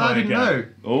some detail I didn't know.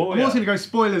 Oh, I'm also going to go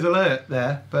spoilers alert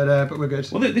there, but we're good.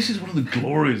 Well, this is one of the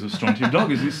glories of Strontium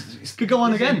Dog. Is could go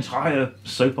on again. Entire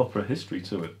soap opera history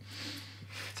to it.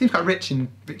 Seems quite rich in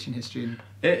history. And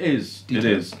it is,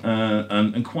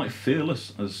 and quite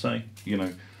fearless, as I say. You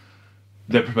know,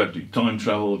 they're prepared to do time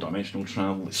travel, dimensional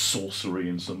travel, there's sorcery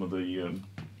in some of the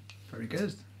very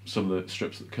good. Some of the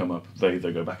strips that come up. They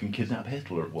go back and kidnap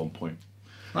Hitler at one point.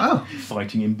 Wow.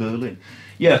 Fighting in Berlin.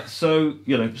 Yeah, so,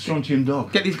 Strontium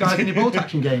Dog. Get these guys in your bolt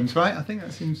action games, right? I think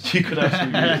that seems... You could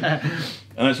absolutely use it.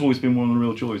 And that's always been one of the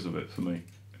real joys of it for me.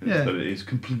 Yeah. That it is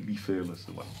completely fearless.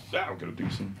 Like, I'm going to do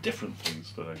some different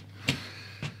things today.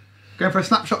 Going for a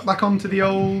snapshot back onto the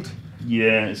old...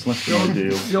 Yeah, it's less than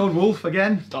ideal. The old wolf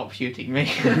again. Stop shooting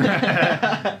me.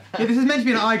 Yeah, this is meant to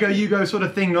be an I go, you go sort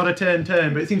of thing, not a turn,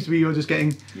 but it seems to be you're just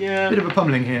getting a bit of a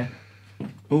pummeling here.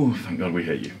 Oh, thank God we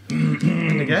hit you.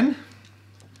 And again.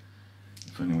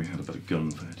 If only we had a better gun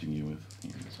for hitting you with.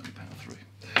 Yeah, it's only power 3.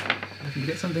 I can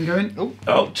get something going.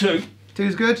 Oh, 2.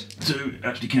 2's good. 2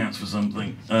 actually counts for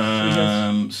something.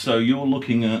 So you're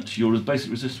looking at your basic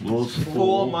resist was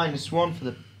 4 minus 1 for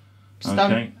the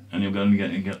stun. Okay, and you're going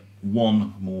to get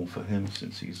 1 more for him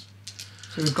since he's.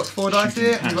 So we've got 4 dice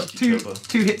here. We've got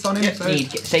two hits on him. Yep, so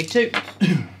need to get save 2.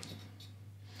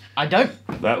 I don't.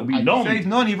 That will be none. Save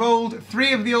none. He rolled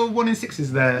 3 of the old 1 in 6s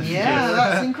there. Yeah,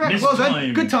 that's incredible. Well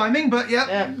done. Good timing, but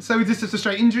yeah. So is this just a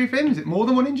straight injury for him? Is it more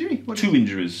than 1 injury? 2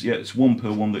 injuries. Yeah, it's 1 per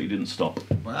 1 that he didn't stop.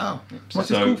 Wow. What's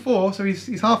his cool 4? So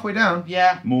he's halfway down.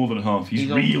 Yeah. More than half.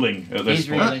 He's reeling at this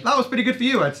point. That was pretty good for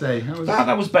you, I'd say.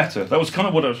 That was better. That was kind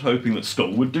of what I was hoping that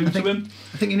Skull would do to him.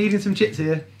 I think you're needing some chips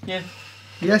here. Yeah.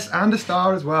 Yes, and a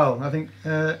star as well. I think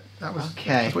that's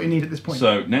what you need at this point.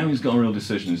 So now he's got a real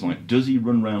decision. He's like, does he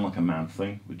run around like a mad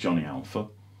thing with Johnny Alpha,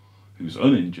 who's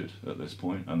uninjured at this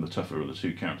point, and the tougher of the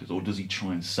two characters, or does he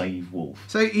try and save Wolf?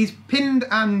 So he's pinned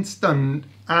and stunned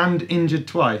and injured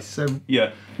twice. So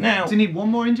yeah, now does he need one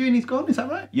more injury and he's gone? Is that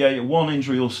right? Yeah, one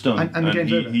injury or stun, and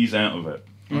he's out of it.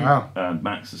 Wow. And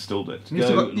Max is still dead.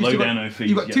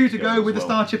 You've got 2 to go with the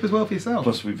star chip as well for yourself.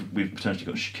 Plus we've potentially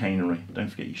got chicanery. Don't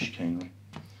forget your chicanery.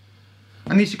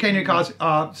 And these chicanery cards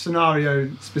are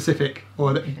scenario specific,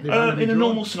 or in a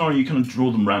normal scenario you kind of draw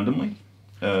them randomly.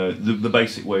 The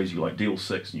basic way is you like deal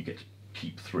 6 and you get to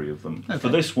keep 3 of them. Okay. For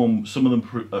this one, some of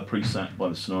them are preset by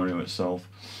the scenario itself.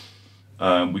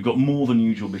 We've got more than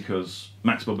usual because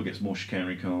Max Bubba gets more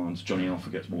chicanery cards, Johnny Alpha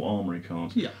gets more armory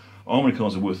cards. Yeah. Armory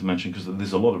cards are worth mentioning because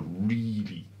there's a lot of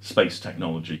really space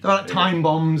technology. They're like time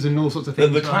bombs and all sorts of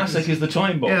things. The classic is the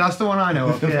time bomb. Yeah, that's the one I know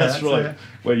of. Yeah, that's right.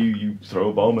 Where you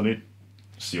throw a bomb and it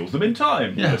seals them in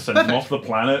time. Yeah. They send them off the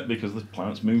planet because the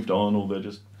planet's moved on, or they're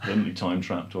just permanently time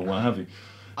trapped, or what have you.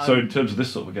 So in terms of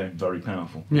this sort of a game, very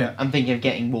powerful. Yeah. I'm thinking of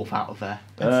getting Wolf out of there.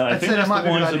 I think that's the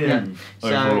wiser move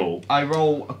overall. So I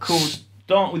roll a cool...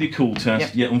 Start with your cool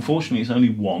test. Yeah, unfortunately it's only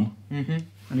 1.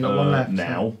 Only got 1 left.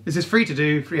 Now. This is free to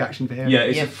do, free action for him. Yeah,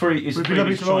 it's a free. It's free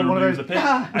to try and remove the pin.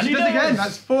 And he does again.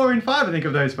 That's 4 in 5, I think,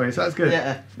 of those for you. So that's good.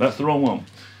 Yeah. That's the wrong one.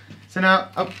 So now,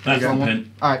 that's the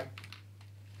pin. All right.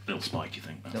 Little spiky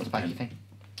thing. Little spiky thing.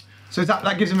 So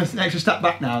that gives him an extra step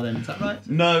back now. Then is that right?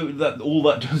 No, all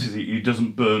that does is he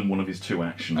doesn't burn one of his 2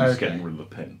 actions, getting rid of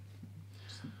the pin.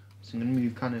 So I'm going to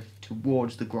move kind of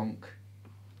towards the Gronk.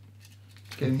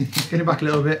 Getting back a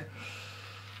little bit.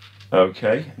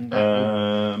 Okay.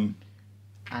 And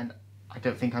I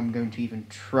don't think I'm going to even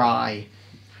try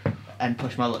and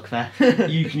push my luck there.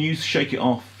 You can use shake it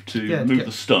off to move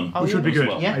the stun, which would be good.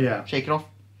 Well. Yeah. Shake it off.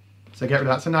 So get rid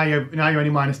of that. So now you're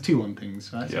only -2 on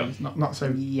things, right? So it's not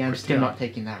so. Yeah, I'm still not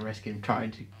taking that risk and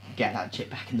trying to get that chip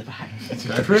back in the bag. Let's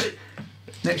go for it.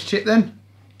 Next chip then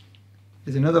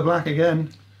is another black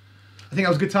again. I think that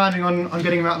was good timing on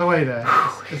getting him out of the way there.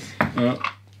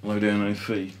 Low down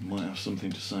OF might have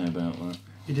something to say about that.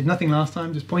 He did nothing last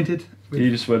time, just pointed. He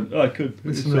just went, I could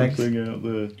put some something out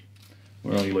there.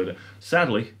 Where are you, Loader?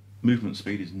 Sadly, movement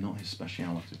speed is not his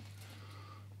speciality.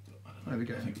 There we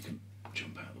go. I think we can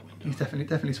jump out the window. He's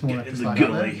definitely small enough to the slide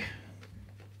gully. out there.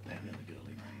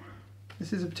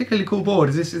 This is a particularly cool board.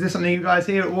 Is this something you guys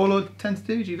here at Warlord tend to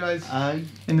do? Do you guys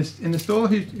in the store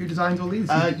who designs all these?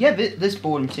 Yeah, this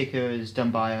board in particular is done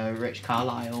by Rich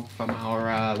Carlisle from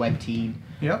our web team.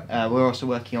 Yep. We're also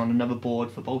working on another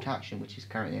board for Bolt Action, which is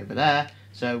currently over there.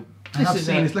 So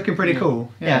it's looking pretty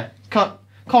cool. Yeah.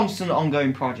 Constant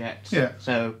ongoing project. Yeah.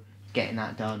 So getting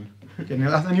that done.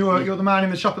 And you're the man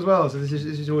in the shop as well. So this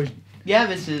is always. Yeah,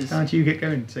 this is. Down to you get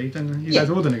going. So you guys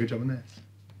all done a good job on this.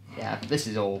 Yeah, this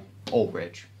is all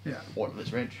Rich. Yeah. All of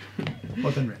it's Rich.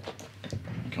 Well done, Rich.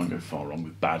 You can't go far wrong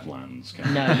with Badlands, can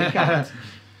you? No, you can't.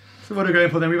 So what are we going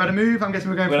for then? We've had a move. I'm guessing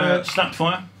we're going for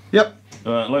Snapfire. Yep.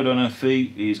 Load on OF.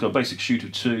 He's got a basic shoot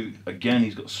of 2. Again,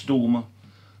 he's got Stormer,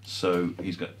 so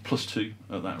he's got +2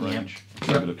 at that range.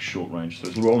 Yep. So like short range. So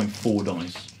it's rolling 4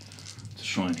 dice to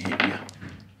try and hit you.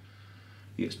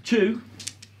 He gets 2,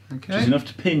 which is enough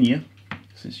to pin you,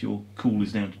 since your cool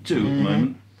is down to 2 at the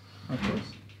moment. Of course.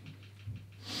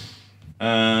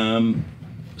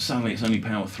 Sadly, it's only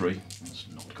power 3. It's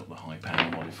not got the high power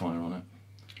modifier on it.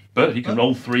 But he can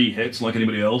roll 3 hits like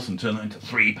anybody else and turn that into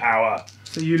 3 power.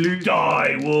 So you lose.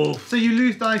 Die, Wolf! So you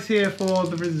lose dice here for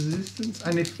the resistance,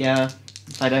 and if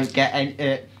I don't get any.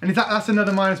 And is that's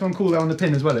another -1 cooldown on the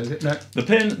pin as well, is it? No. The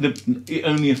pin, it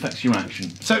only affects your action.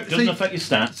 So it doesn't affect your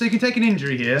stats. So you can take an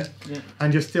injury here,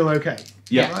 and you're still okay.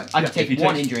 Yeah, right? I can take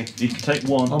 1 injury. You can take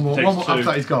 1. One more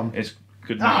after he's gone. It's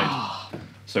good night.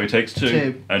 So he takes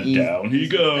 2, and down he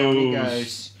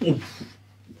goes. Oof.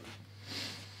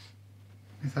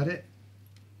 Is that it?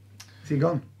 Is he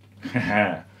gone?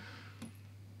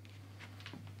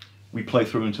 We play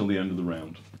through until the end of the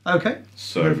round. Okay.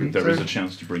 So there is a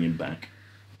chance to bring him back.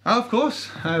 Oh, of course.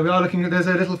 We are looking. There's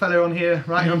a little fellow on here,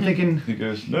 right? I'm thinking. He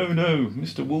goes, no,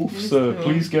 Mr. Wolf, sir,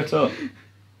 please get up.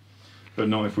 But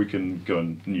not if we can go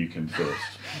and nuke him first.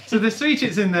 So there's 3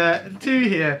 chits in there, 2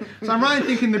 here. So I'm right in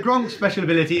thinking the Gronk's special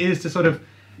ability is to sort of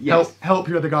help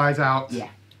your other guys out. Yeah.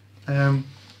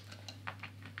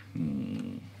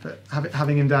 But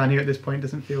having him down here at this point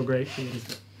doesn't feel great for you, does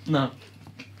it? No.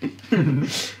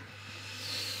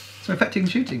 So affecting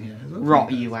shooting here as well.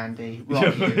 Rot you, Andy.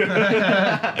 Rot you.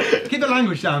 Keep the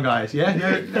language down, guys. Yeah,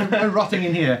 no rotting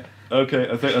in here. Okay,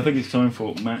 I think it's time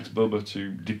for Max Bubba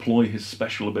to deploy his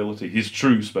special ability, his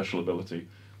true special ability,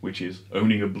 which is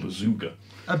owning a blazooga.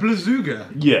 A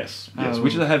blazooga? Yes,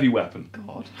 which is a heavy weapon.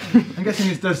 God. I'm guessing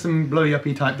this does some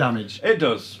blowy-uppy type damage. It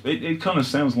does. It kind of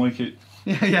sounds like it.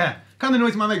 Yeah. Kind of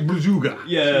noise might make blazooga.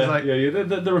 Yeah, like... yeah.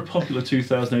 They're a popular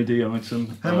 2000 AD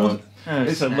item.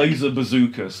 It's a laser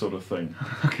bazooka sort of thing.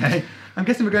 Okay. I'm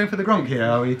guessing we're going for the Gronk here,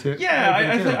 are we?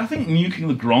 I think nuking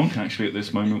the Gronk actually at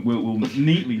this moment will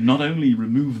neatly not only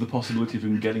remove the possibility of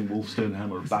him getting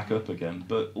Wolfsternhammer back up again,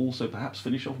 but also perhaps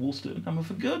finish off Wolfsternhammer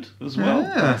for good as well.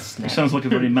 Yeah. It sounds like a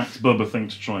very Max Bubba thing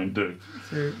to try and do.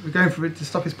 So we're going for it to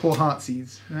stop his poor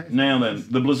heartsease. Right? Now then,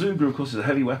 the Blazooga of course is a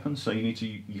heavy weapon, so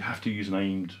you have to use an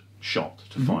aimed shot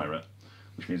to fire it,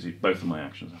 which means both of my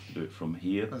actions have to do it from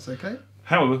here. That's okay.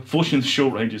 However, fortunately the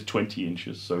short range is 20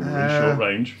 inches, so we're in short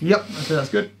range. Yep, okay, that's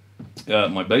good.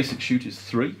 My basic shoot is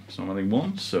 3, so I'm adding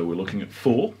 1, so we're looking at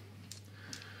 4.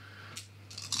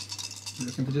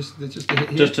 Looking for just a hit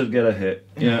here. Just to get a hit.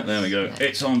 Yeah, there we go.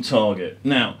 It's on target.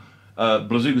 Now,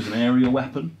 Blazooga's an area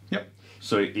weapon. Yep.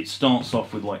 So it starts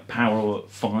off with like power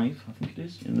 5, I think it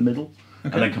is, in the middle.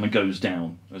 Okay. And then kind of goes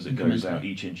down as it goes out.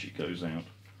 Each inch it goes out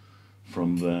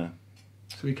from there.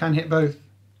 So we can hit both?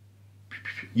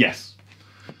 Yes.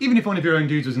 Even if one of your own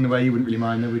dudes was in the way, you wouldn't really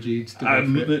mind, though, would you? Just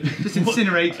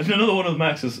incinerate. Another one of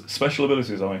Max's special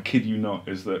abilities, I kid you not,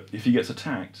 is that if he gets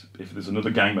attacked, if there's another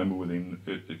gang member within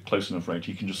close enough range,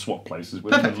 he can just swap places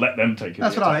with them and let them take it.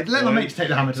 That's what I like. Let my mates take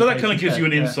the hammer. So that kind of gives you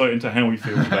an insight into how he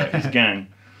feels about his gang.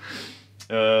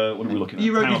 What are we looking at?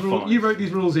 You wrote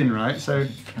these rules in, right? So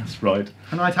that's right.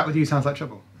 An eye attack with you sounds like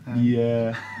trouble.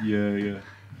 Yeah.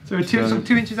 So we're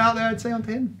 2 inches out there, I'd say,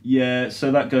 onto him. Yeah.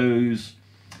 So that goes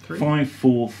 5,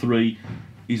 4, 3.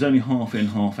 He's only half in,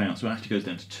 half out, so it actually goes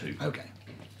down to 2. Okay.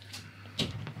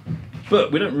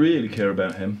 But we don't really care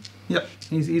about him. Yep,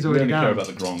 he's already down. We only care about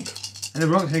the Gronk. And the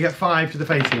Gronk's going to get 5 to the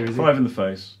face here, is 5 in the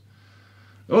face.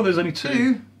 Oh, there's only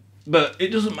 2. But it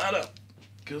doesn't matter,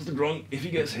 because the Gronk, if he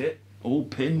gets hit, or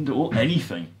pinned, or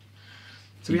anything.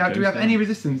 So do we have any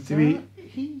resistance?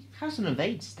 He has an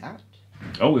evade stat.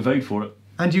 Oh, evade for it.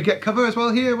 And do you get cover as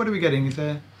well here? What are we getting? Is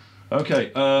there...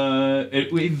 Okay,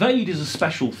 evade is a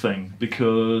special thing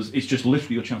because it's just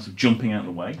literally your chance of jumping out of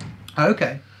the way.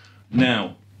 Okay.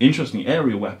 Now, interestingly,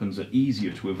 area weapons are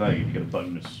easier to evade. You get a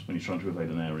bonus when you're trying to evade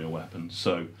an area weapon,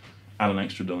 so add an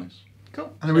extra dice.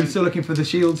 Cool. And are we still looking for the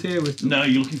shields here? No,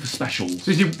 you're looking for specials.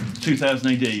 So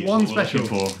 2000 AD. One special.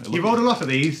 You rolled a lot of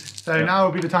these, so now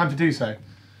will be the time to do so.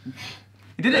 You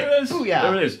did it. There it is. Ooh, yeah.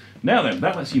 There it is. Now then,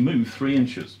 that lets you move 3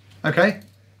 inches. Okay.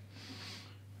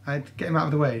 I'd get him out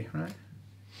of the way, right?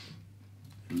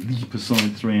 Leap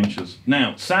aside 3 inches.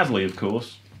 Now, sadly, of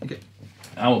course,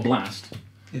 our blast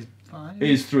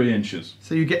is 3 inches.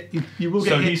 So you will get hit.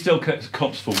 So he still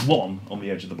cops for 1 on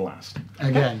the edge of the blast.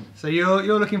 Again. So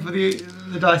you're looking for the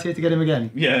dice here to get him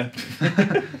again. Yeah.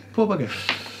 Poor bugger.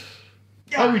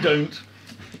 Oh, we don't.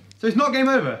 So it's not game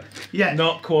over yet.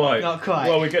 Not quite. Not quite.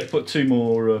 Well, we get to put 2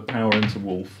 more power into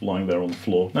Wolf lying there on the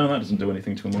floor. No, that doesn't do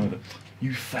anything to him either.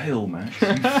 You fail, Max.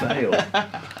 You fail.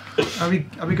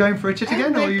 Are we going for a chit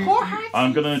again, or are you?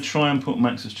 I'm going to try and put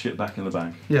Max's chit back in the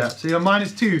bag. Yeah. So you're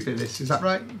 -2 for this. Is that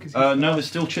right? No, there's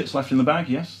still chits left in the bag.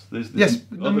 Yes. There's yes.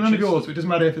 None of yours. It doesn't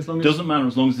matter if Doesn't matter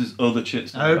as long as there's other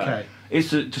chits in the bag. It's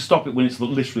to stop it when it's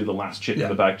literally the last chit in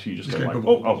the bag. So you just go like,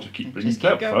 oh, I'll just keep bringing it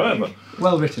up forever.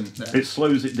 Well written. There. It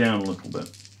slows it down a little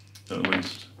bit, at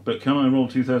least. But can I roll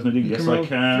 2000 AD? Yes, I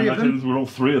can. I can roll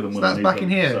 3 of them. So that's back in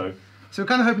here. So we're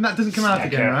kind of hoping that doesn't come out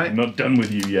again, right? I'm not done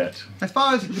with you yet. As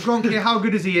far as the Gronk here, how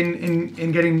good is he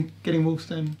in getting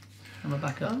Wolfstone on the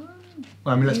back up?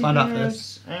 Well, I mean, let's find out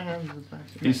first.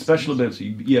 His special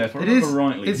ability, yeah, if I remember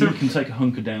rightly, he can take a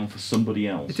hunker down for somebody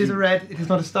else. It is a red, it is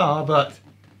not a star, but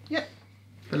yeah.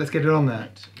 But let's get it on there.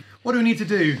 What do we need to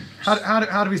do?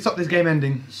 How do we stop this game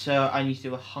ending? So I need to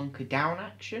do a hunker down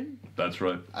action. That's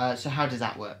right. So how does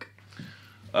that work?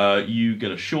 You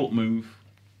get a short move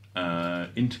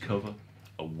into cover,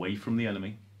 away from the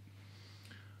enemy,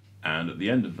 and at the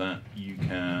end of that you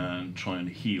can try and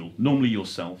heal, normally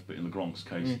yourself, but in the Gronk's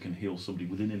case you can heal somebody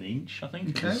within an inch, I think,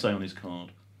 it will say on his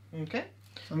card. Okay.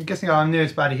 So I'm guessing our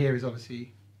nearest baddie here is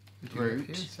obviously Root.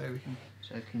 Here, so we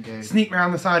can go sneak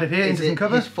round the side of here into some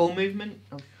cover. His full movement?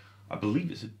 I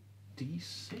believe it's a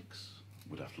D6.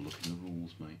 We'd have to look in the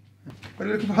rules, mate. What are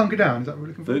we looking for? Hunker down? Is that what we're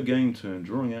looking for? Third game turn,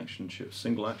 drawing action, chip,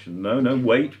 single action. No,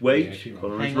 wait.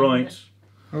 Connor is right.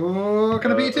 Oh,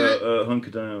 can I beat you to it? Hunker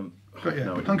down.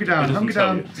 No, hunker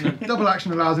down. Double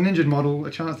action allows an injured model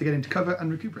a chance to get into cover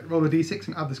and recuperate. Roll a d6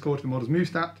 and add the score to the model's move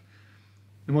stat.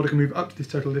 The model can move up to this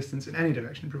total distance in any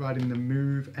direction, providing the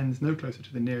move ends no closer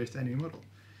to the nearest enemy model.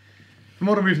 If the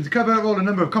model moves into cover, roll a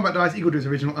number of combat dice equal to its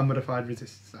original unmodified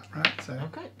resist stat, right? So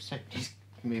okay, so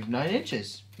Move 9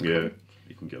 inches. Yeah,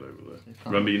 you can get over there.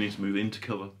 Remember, you need to move into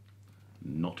cover,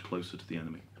 not closer to the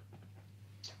enemy.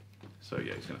 So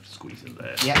yeah, he's going to have to squeeze in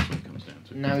there. Yeah. That's what it comes down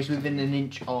to. Now he's within an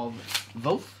inch of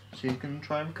Wolf, so you can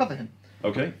try and recover him.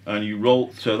 Okay, and you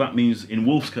roll. So that means in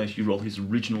Wolf's case, you roll his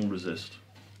original resist,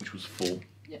 which was 4.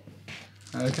 Yeah.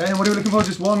 Okay, and what are we looking for?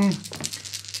 Just one.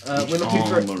 We're looking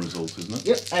for armor result, isn't it?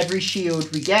 Yep. Every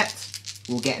shield we get,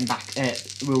 we'll get him back.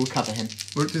 We'll recover him.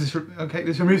 Okay,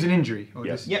 this removes an injury. Or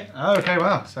Yes. just... Yep. Oh, okay,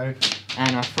 wow. So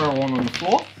And I throw one on the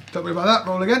floor. don't worry about that.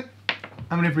 Roll again.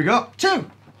 How many have we got? 2.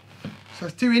 So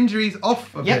that's 2 injuries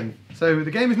off of him. So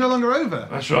the game is no longer over.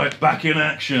 That's right, back in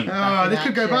action. Oh, this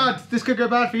could go bad. This could go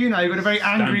bad for you now. You've got a very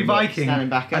angry Viking, Standing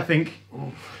back up. I think,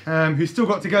 who's still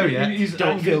got to go yet. He's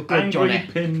Don't feel good, angry, Johnny.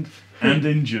 pinned, and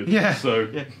injured. Yeah. So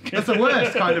That's the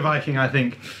worst kind of Viking, I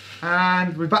think.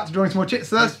 And we're back to drawing some more chits,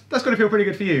 so that's got to feel pretty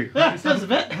good for you. Yeah, that's a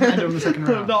bit. End on the second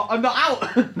round. I'm not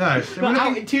out. No, so I'm not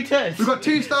out in 2 turns. we've got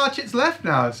 2 star chits left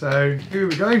now, so who are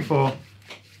we going for?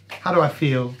 How do I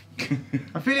feel?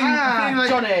 I'm feeling like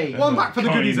Johnny. one back for the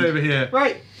goodies Kind. over here.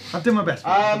 Right. I've done my best.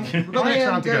 We've got the I next am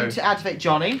round to going go. to activate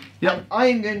Johnny. Yep. And I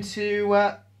am going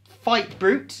to fight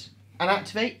Brute and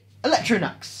activate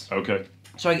Electronux. okay.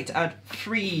 So I get to add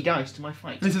 3 dice to my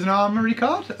fight. This is an armory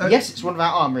card? Yes, it's one of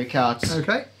our armory cards.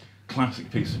 Okay. Classic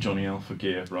piece of Johnny Alpha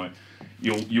gear, right?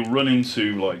 You'll run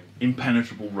into like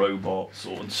impenetrable robots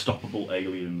or unstoppable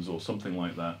aliens or something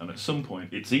like that, and at some point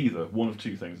it's either one of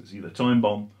 2 things. It's either time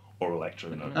bomb or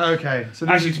electronux. Okay. So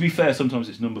Actually, to be fair, sometimes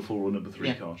it's number 4 or number 3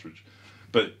 Yeah. cartridge.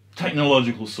 But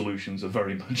technological solutions are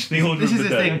very much the order this of is the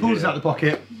the day. thing. Pulls us out the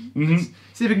pocket. Mhm.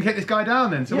 See if we can take this guy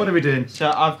down then. So what are we doing?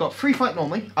 So I've got 3 fight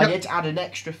normally. I Yep. get to add an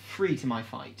extra 3 to my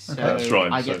fight. So Okay. That's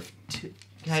right, I so- get 2.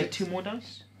 Can I have 2 more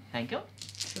dice? Thank you.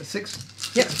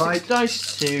 6. Yep, Fight. 6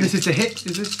 dice to. This is to hit.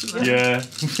 Is this? Yeah.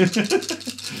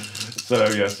 So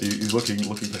yes, he's looking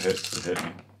to hit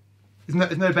me.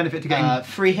 There's no benefit to getting.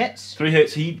 3 hits. 3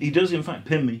 hits. He does in fact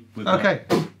pin me with that. Okay.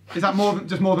 Is that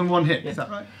just more than 1 hit? Is that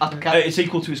right? Uppercut. It's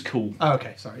equal to his cool. Oh,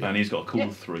 okay. Sorry. And he's got a cool Yeah.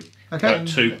 of 3. Okay.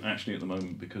 2 actually at the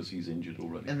moment because he's injured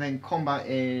already. And then combat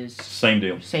is. Same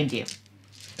deal. Same deal.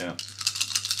 Yeah.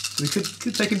 We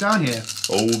could take him down here.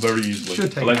 Oh, very easily.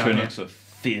 Should take him down Electronux are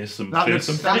fearsome. That looks-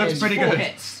 fearsome. that That looks is pretty 4 good.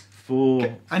 hits.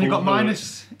 4. And you've got 4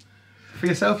 minus for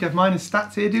yourself. You have minus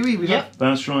stats here, do we? Yep.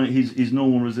 That's right. His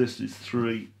normal resist is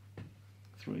 3.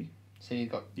 3. So you've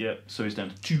got. Yeah. So he's down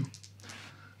to 2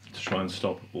 to try and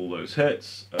stop all those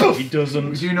hits. He We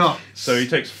doesn't. do not. So he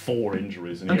takes 4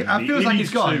 injuries. And Okay, it feels like needs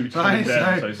he's gone, 2 to right? put him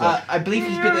down, So- it's like- I believe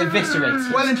he's been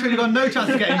eviscerated. Well and truly got no chance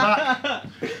of getting back.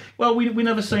 well, we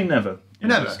never say never in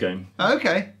Never? this game.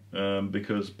 Okay.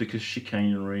 Because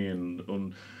chicanery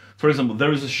and for example,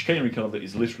 there is a chicanery card that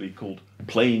is literally called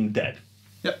Playing Dead.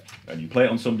 Yep. And you play it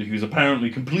on somebody who's apparently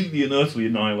completely and utterly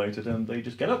annihilated, and they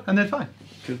just get up And then fine.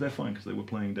 because they're fine because they were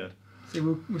playing dead.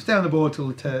 So we'll stay on the board till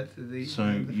the. So the you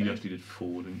finish. actually did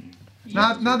 4, didn't you?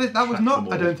 Now that was Track not,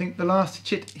 them I all. don't think, the last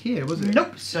chit here, was it?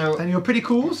 Nope. So And you're pretty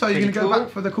cool, so you're going Pretty to go cool.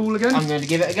 back for the cool again? I'm going to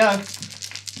give it a go.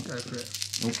 Go for it.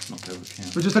 Oh, not go with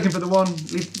the We're just looking for the one,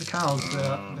 leave the cows.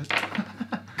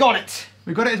 Got it.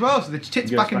 We've got it as well, so the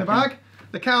chit's Yes, back in the back in. bag.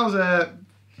 The cow's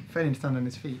failing to stand on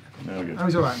his feet. There we Oh, go.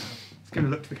 he's alright now. He's going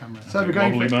to look to the camera. So we're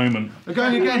going Wobbly for it. moment. We're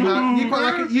going again now.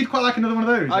 You'd quite like another one of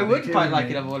those. I think, would yeah, quite wouldn't like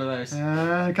you? another one of those.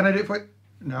 Can I do it for you?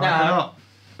 No, No. I cannot.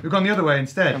 We've gone the other way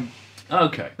instead.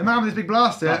 Okay. The man with this big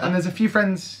blaster, and there's a few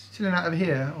friends chilling out over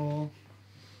here, or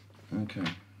Okay.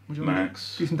 would you want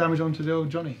Max. to do some damage onto the old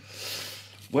Johnny?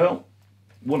 Well,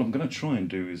 what I'm going to try and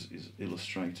do is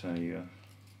illustrate a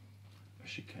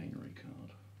chicanery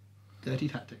card. Dirty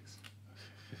tactics.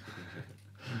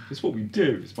 It's what we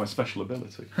do. It's my special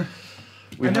ability.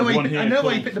 I know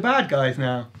where you pick the bad guys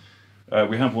now.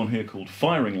 We have one here called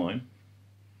Firing Line,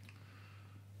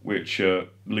 which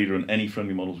leader and any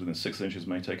friendly models within 6 inches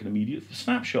may take an immediate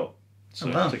snapshot. So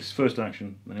Oh, wow. he takes his first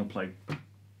action, then he'll play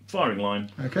Firing Line.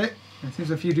 Okay. There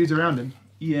seems a few dudes around him.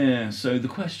 Yeah, so the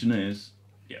question is,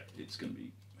 it's going to be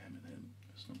him and him.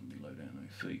 It's not going to be low down, no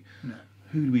feet. No.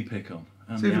 Who do we pick on?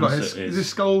 And So the we've got answer is this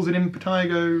Skulls and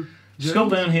Impetigo? Skull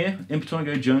down here,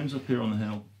 Impetigo Jones up here on the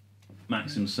hill,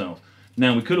 Max himself.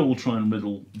 Now, we could all try and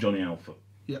riddle Johnny Alpha.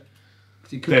 Yep.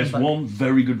 So you could There's come back. one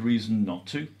very good reason not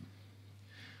to.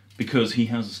 Because he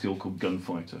has a skill called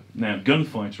Gunfighter. Now,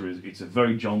 Gunfighter it's a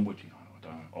very John Woo,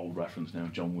 old reference now,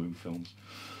 John Woo films.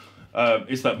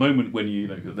 It's that moment when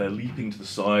they're leaping to the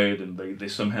side and they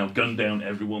somehow gun down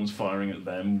everyone's firing at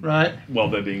them Right. while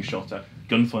they're being shot at.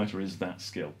 Gunfighter is that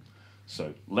skill.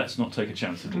 So let's not take a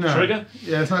chance at the No. trigger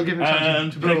Yeah, it's not giving a chance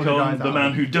and to blow pick the on guys the out.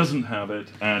 man who doesn't have it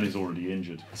and is already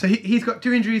injured. So he's got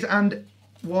 2 injuries and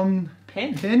 1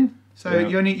 Pin. pin. So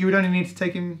you would only need to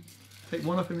take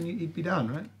one off him and he'd be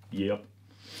down, right? Yep.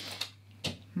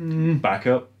 Back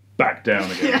up, back down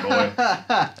again, boy.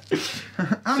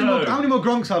 How many more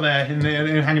Gronks are there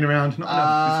hanging around? Not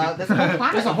enough. There's a whole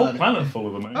planet. There's a whole planet full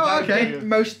of them. Oh, okay.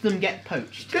 Most of them get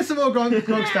poached. Get some more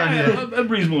Gronks down here. A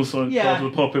reasonable size part of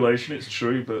the population, it's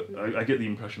true, but I get the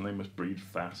impression they must breed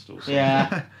fast or something.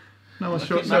 Yeah. No one's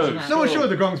sure. So- No one's sure of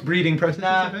the Gronk's breeding process.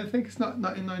 Nah. I don't think it's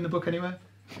not in the book anywhere.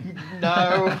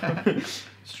 No.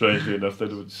 Strangely enough, they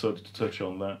decided to touch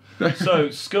on that. So,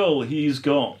 Skull, he's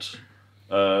got...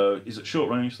 he's at short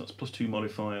range, so that's +2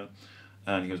 modifier.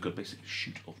 And he's got basically a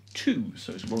shoot of 2,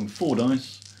 so he's rolling 4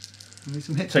 dice. Need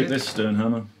some hits. Take here. this, Stern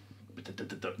Hammer.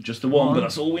 Just the one, but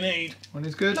that's all we need. One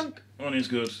is good. One is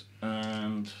good.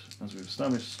 And as we've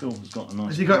established, Skull has got a nice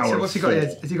Has he got? power So what's he of got? 4.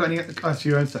 Here? Has he got any? Oh, it's for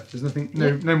your own stuff. There's nothing.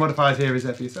 No modifiers here. Is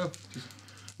there for yourself?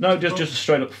 No, just a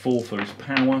straight up 4 for his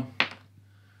power.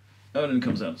 And then it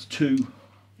comes out as 2.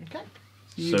 Okay.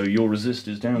 So your resist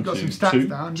is down You've got to some stats 2.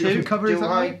 down. Do you have some cover? Is Do that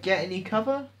I right? get any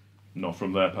cover? Not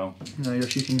from there, pal. No, you're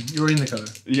shooting. You're in the cover.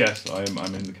 Yes, I'm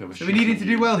in the cover. So we needed to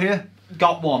do well here.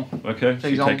 Got one. Okay, so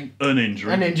he's you on take an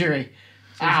injury. An injury.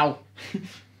 Ow.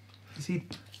 Is he?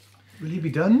 Will he be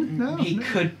done? No. He no.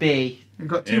 could be. We've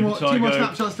got In two more for Tiger.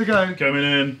 snapshots to go. Coming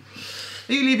in.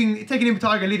 Are you taking in for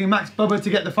Tiger, leaving Max Bubba to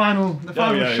get the final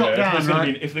shot down,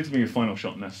 If there's going to be a final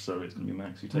shot necessary, it's going to be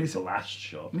Max who takes the last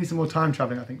shot. We need some more time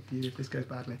travelling, I think, for you if this goes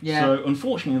badly. Yeah. So,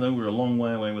 unfortunately, though, we're a long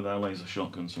way away with our laser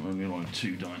shotgun, so we're only rolling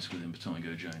 2 dice with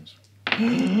Impetigo James.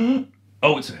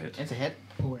 Oh, it's a hit. It's a hit.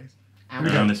 Always.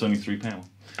 And it's only 3 power.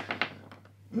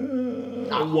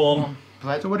 1.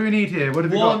 Right. So what do we need here? What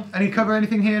have we got? Any cover,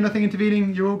 anything here? Nothing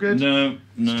intervening? You're all good? No.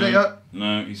 Straight up?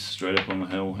 No, he's straight up on the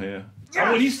hill here. Yes!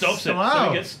 Oh, and he stops it, so Wow.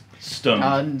 he gets stunned.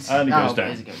 And he goes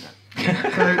down.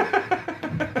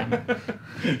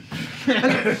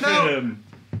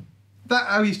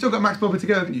 You've still got Max Bubba to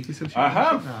go, haven't you? I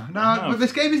have. No, but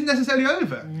this game isn't necessarily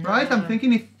over, right? I'm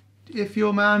thinking if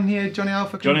your man here, Johnny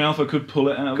Alpha, could pull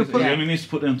it out. He only needs to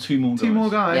put down 2 more guys. 2 more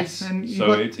guys. Yes. And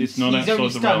So it's not He's outside only the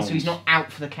stunned, realms. so he's not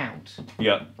out for the count.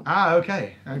 Yeah.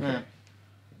 okay. Yeah.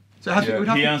 So it would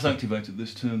have He to- has activated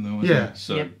this turn though, Yeah. hasn't he?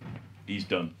 So Yep. he's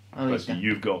done. Oh, he's Basically, done.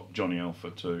 you've got Johnny Alpha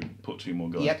to put 2 more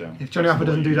guys Yep. down. If Johnny That's Alpha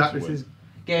the way doesn't do you that, need this to is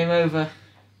Game over.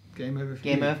 game over for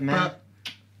Game you. over, man. But-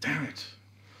 Damn it.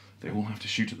 They all have to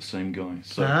shoot at the same guy.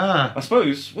 So Ah. I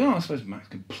suppose Max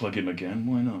can plug him again.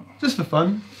 Why not? Just for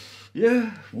fun.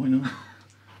 Yeah, why not?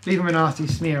 Leave him a nasty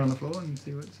smear on the floor and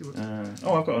see what.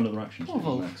 I've got another action.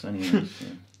 Oh. Max, anyways.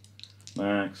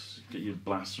 Max, get your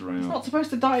blaster out. He's not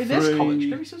supposed to die in this 3, comic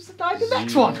strip, he's supposed to die in the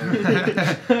next one.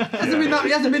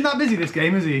 He hasn't been that busy this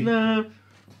game, has he? No.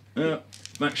 Yeah,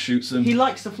 Max shoots him. He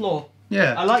likes the floor.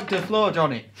 Yeah. I like the floor,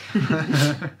 Johnny.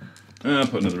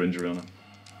 Put another injury on him.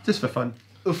 Just for fun.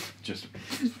 Oof. Just.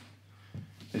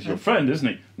 He's your friend, isn't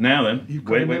he? Now then, You've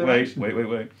got wait. another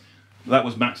action. That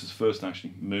was Max's first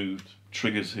action. He moved,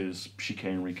 triggers his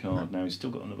chicanery card. Now he's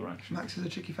still got another action. Max is a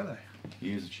tricky fellow.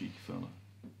 He is a cheeky fella.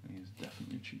 He is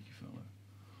definitely a cheeky fella.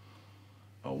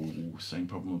 Oh, same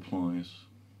problem applies.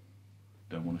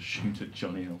 Don't want to shoot at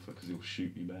Johnny Alpha because he'll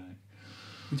shoot me back.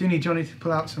 We do need Johnny to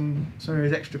pull out some of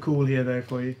his extra cool here, though,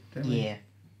 for you, don't we? Yeah.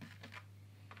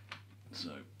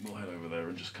 So we'll head over there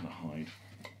and just kind of hide.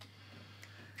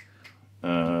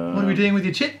 What are we doing with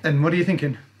your chit then? What are you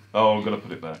thinking? Oh, I've got to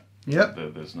put it back. Yep.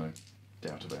 There's no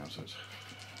doubt about it.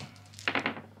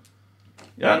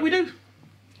 Yeah, what do we do?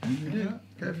 Yeah,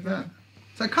 go for that.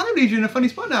 So it kind of leaves you in a funny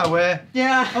spot now where,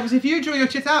 Yeah. obviously, if you draw your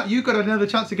chit out, you've got another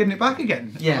chance of getting it back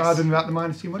again. Yes. Rather than without the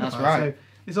 -2 modifier. That's right. So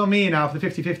it's on me now for the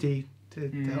 50-50 to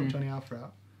help Johnny Alpha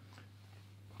out.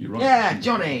 You're right. Yeah,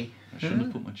 Johnny. I shouldn't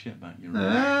have put my chip back. You're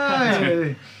right.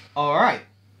 Hey. Alright.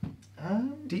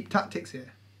 Deep tactics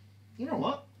here. You know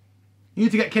what? You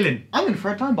need to get killing. I'm going to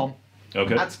throw a time bomb.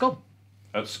 Okay. At Skull.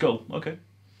 At Skull. Okay.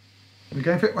 We're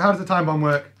going for it. How does the time bomb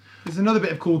work? There's another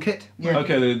bit of cool kit. Yeah.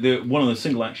 Okay. The one of the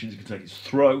single actions you can take is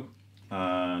throw,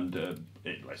 and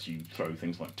it lets you throw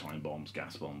things like time bombs,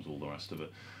 gas bombs, all the rest of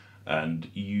it, and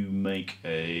you make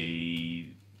a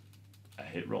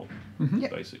hit roll,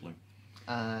 basically.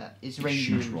 It's range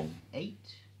Shoot of roll. 8?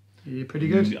 You're pretty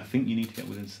good. I think you need to get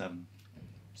within 7.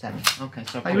 7. Okay,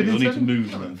 so Are you You'll within need to 7?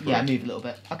 move within 3. yeah, move a little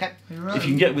bit. Okay. You're right. If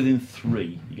you can get within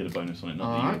 3, you get a bonus on it. Not that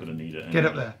Alright. you're going to need it. Get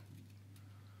up anyway. there.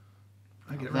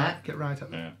 I get it That. right. Get right up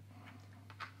there. Yeah.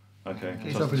 Okay. Get Plus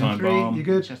yourself the within time 3. bomb. You're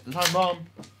good. Just the time bomb.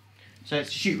 So it's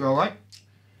a shoot roll, right?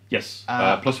 Yes.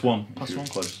 +1 plus if you're 1.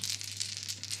 close.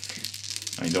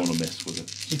 And you don't want to miss with it.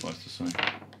 Suffice to say.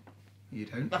 You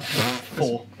don't.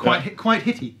 4. Quite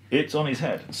hitty. It's on his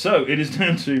head. So it is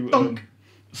down to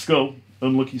Skull,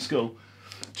 unlucky Skull,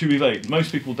 to evade.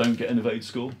 Most people don't get an evade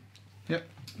score. Yep.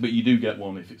 But you do get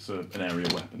one if it's an area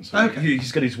weapon. So Okay.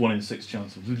 he's got his 1 in 6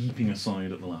 chance of leaping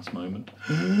aside at the last moment.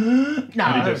 No.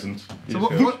 But he doesn't. He So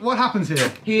just goes, what happens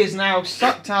here? He is now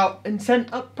sucked out and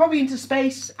sent up probably into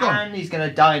space, Go on. and he's going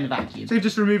to die in the vacuum. So you've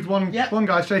just removed one Yep. one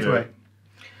guy straight Yeah. away.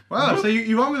 Wow, so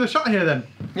you won with a shot here then.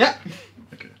 Yep.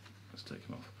 Okay, let's take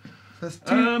him off. There's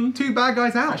two Um, bad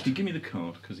guys out. Actually, give me the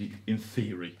card, because in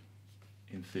theory,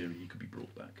 he could be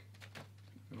brought back.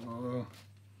 Oh.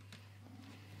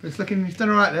 But it's looking, you've done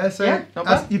alright there, so Yeah, not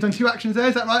bad. you've done 2 actions there,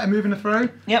 is that right? A move and a throw.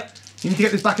 Yep. You need to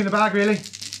get this back in the bag, really.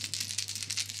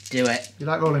 Do it. You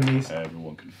like rolling these.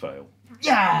 Everyone can fail.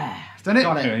 Yeah. You've done it.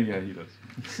 Got it. Yeah, he does.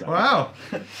 So, Wow.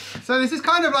 So this is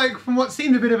kind of like, from what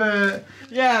seemed a bit of a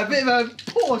Yeah, a bit of a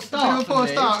poor start. poor for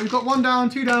me. start. We've got 1 down,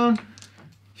 2 down.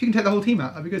 If you can take the whole team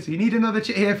out, that'd be good. So you need another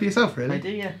chit here for yourself, really. I do,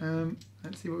 yeah.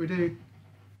 Let's see what we do.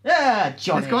 Yeah,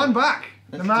 Johnny. It's gone back.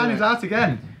 Let's the man do is it. out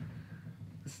again.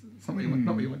 It's not what,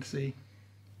 not what you want to see.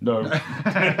 No.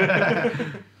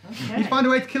 You find a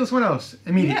way to kill someone else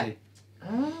immediately.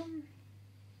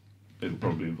 It'll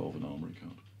probably involve an armory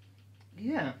card.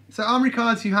 Yeah. So armory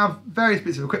cards, you have various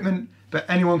bits of equipment, but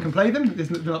anyone can play them.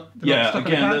 They're not Yeah, stuck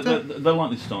on a again, character. they're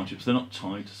like the starships. They're not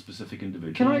tied to specific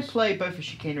individuals. Can I play both a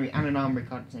chicanery and an armory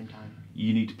card at the same time?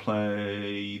 You need to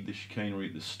play the chicanery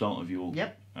at the start of your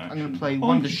Yep. action. I'm going to play Oh,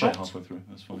 Wonder you can play it Shot. halfway through.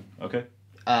 That's fine. Okay.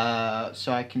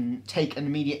 So I can take an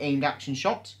immediate aimed action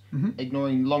shot, Mhm.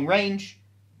 ignoring long range,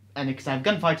 and because I have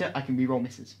gunfighter, I can reroll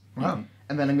misses. Wow.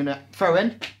 And then I'm going to throw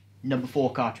in number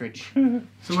 4 cartridge.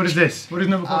 So what is this? What is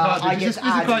number 4 I cartridge? get This to is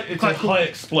add- quite, It's quite a cool. high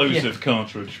explosive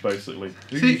cartridge, basically.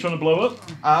 Are See- you trying to blow up?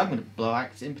 I'm going to blow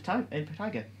axe in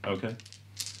Potago. Okay.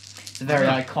 It's a very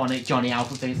iconic Johnny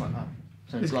Alpha thing. It's like, oh,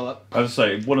 it's going to blow up. As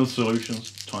I say, one of the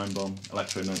solutions: time bomb,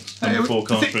 electro notes, Hey, number 4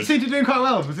 cartridge. Seem to be doing quite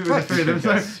well with the 3 of them.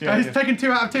 So Yes, yeah, he's yeah. taken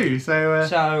 2 out of 2. So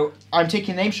So I'm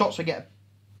taking an aim shot, so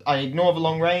I ignore the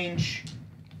long range,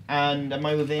 and am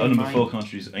I within Oh, number my... 4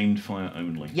 cartridge is aimed fire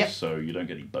only. Yep. So you don't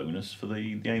get any bonus for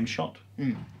the aim shot.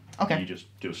 Okay. You just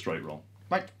do a straight roll.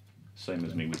 Right. Same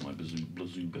as me with my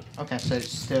bazooka. Okay, so it's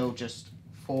still just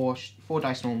 4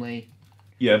 dice normally.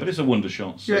 Yeah, but it's a wonder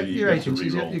shot, so you're, you you're get 8 to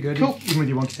inches. reroll. You're good. Cool. Even with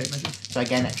your one to take measures. So I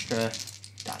get an extra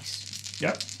dice.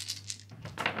 Yep.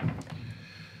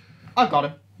 I've got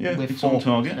him. Yeah, with it's 4. on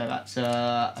target. No, that's Is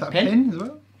that a a pin. pin as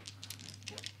well?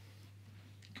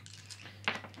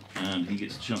 And he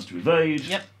gets a chance to evade.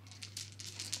 Yep.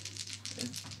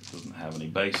 Doesn't have any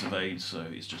base evade, so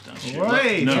it's just down to sheer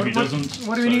Right. luck. No, What- he what- doesn't.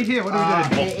 what do we need here? What are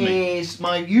we doing? It Botany. is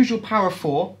my usual power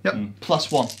 4 Yep.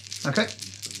 plus 1. Okay.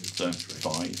 So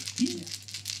 5.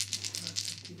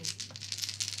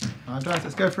 I'm done.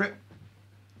 Let's go for it.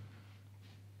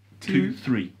 2, 2.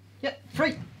 3. Yep,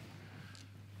 3.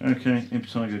 Okay,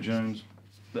 Impetigo Jones.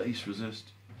 Base resist.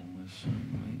 Unless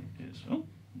is. Oh,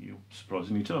 you're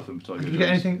surprisingly tough, Impetigo Did Jones. you get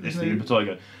anything? It's the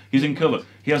Impetigo. He's in cover.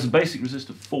 He has a basic resist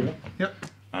of 4. Yep.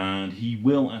 And he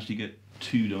will actually get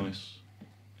 2 dice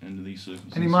under these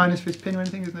circumstances. Any minus for his pin or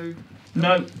anything? There's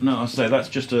no. No, I say that's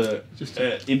just Just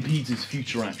impedes his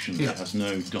future actions. Yeah. It has no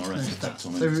direct no effect stats.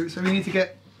 on it. So we need to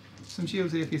get some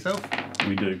shields here for yourself.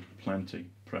 We do plenty,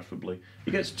 preferably.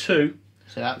 He gets 2,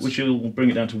 So that's which will bring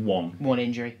it down to 1. 1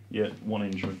 injury. Yeah, 1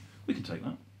 injury. We can take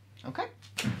that. Okay.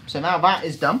 So now that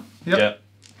is done. Yep.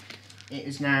 Yeah. It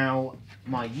is now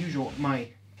my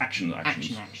Actions.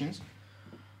 actions.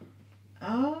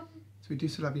 So we do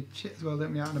still have your shit as well,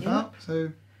 don't we, out and about?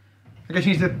 So I guess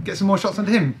you need to get some more shots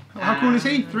onto him. How cool is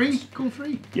he? 3? Cool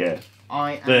 3. Yeah.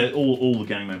 I am. They're all the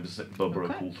gang members except Bubba are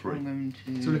Okay, cool 3. I'm going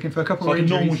to So we're looking for a couple So more like a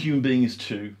normal injuries. human being is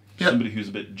 2. Yep. Somebody who's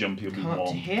a bit jumpy will be come up to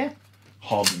 1. here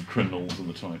Hardened criminals and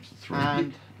the types of 3.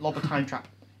 and lob a time trap.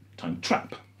 Time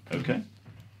trap. Okay.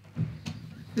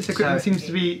 This equipment So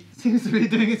seems to be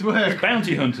doing its work.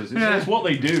 Bounty hunters. It's, Yeah. it's what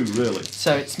they do, really.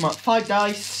 So it's my 5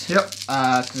 dice. Yep.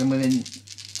 Because I'm within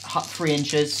 3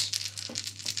 inches.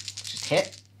 Just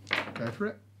hit. Go for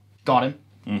it. Got him.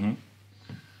 Mm-hmm.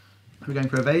 Are we going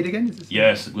for evade again? Is this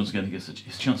Yes, once again he gets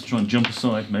his chance to try and jump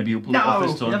aside. Maybe he'll pull it off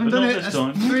this time. you haven't but done not it. this That's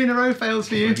time. 3 in a row fails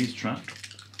for you. So he's trapped.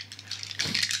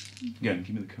 Again,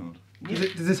 give me the card.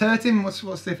 Does this hurt him? What's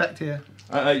the effect here?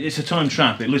 It's a time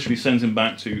trap. It literally sends him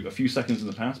back to a few seconds in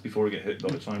the past before he gets hit by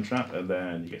the time trap, and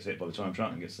then he gets hit by the time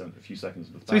trap and gets sent a few seconds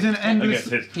in the past. So he's in an and endless-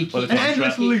 gets hit by the An time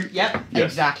endless trap. loop. Yep, Yes.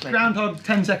 exactly. Groundhog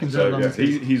 10 seconds So over long yeah, this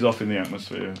is. he's off in the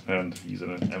atmosphere and he's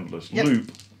in an endless Yep.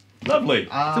 loop. Lovely.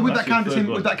 So would That's that count your as him? third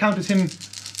one. Would that count as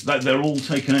him? They're all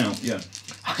taken out. Yeah.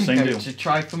 I'm Same going deal. to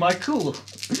try for my cool.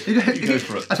 You go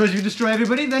for it. I suppose if you destroy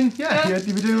everybody, then yeah, Yeah.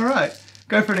 you'd be doing all right.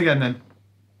 Go for it again then.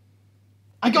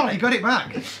 I got You it. got it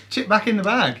back. Chip back in the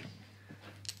bag.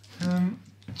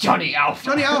 Johnny Alpha.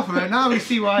 Johnny Alpha, now we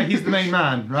see why he's the main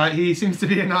man, right? He seems to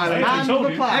be annihilated. I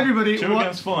told you. Everybody, 2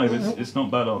 against 5, it's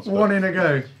not bad odds. One in a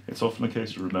go. It's often a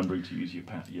case of remembering to use your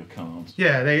cards.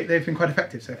 Yeah, they've been quite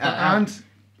effective so far. And,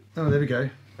 oh, there we go.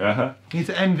 Uh-huh. We need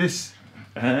to end this...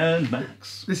 And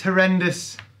Max. This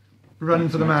horrendous run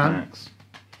for the man. Max.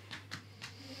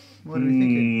 What are we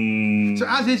thinking? So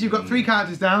as is, you've got 3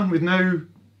 characters down with no...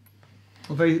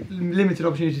 or very limited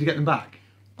opportunity to get them back.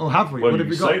 Or have we? Well, what have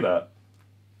we got? say that.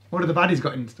 What have the baddies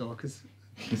got in store? Because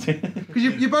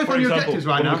you're both For on your example, objectives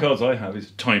right now. one of the cards I have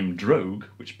is Time Drogue,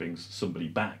 which brings somebody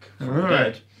back from the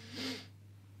Alright.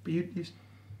 dead. But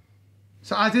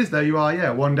so as is though, you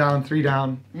are 1 down, 3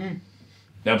 down.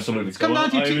 Absolutely. come down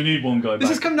to I only need one guy This back.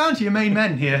 has come down to your main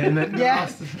men here in the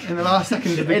last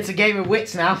second of It's a game of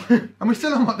wits now. And we're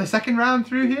still on the second round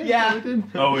through here? Yeah.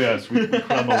 Oh yes, we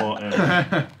cram a lot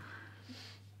in.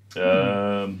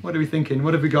 What are we thinking?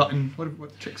 What have we got? And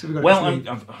what tricks have we got? Well,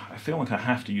 I feel like I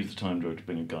have to use the Time Drogue to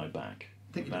bring a guy back.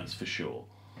 That's for sure.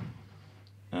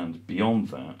 And beyond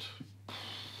that,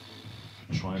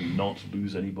 try and not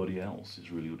lose anybody else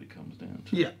is really what it comes down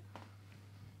to. Yeah.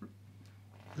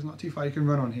 There's not too far you can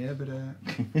run on here, but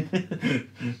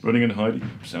running and hiding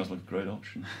sounds like a great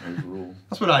option overall.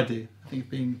 that's what I do. I think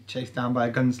being chased down by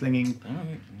a gunslinging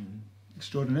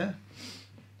extraordinaire.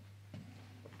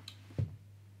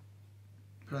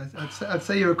 But I'd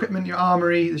say your equipment, your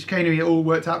armory, the chicanery, it all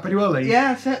worked out pretty well there.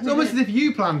 Yeah, It's almost as if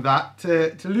you planned that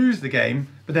to lose the game,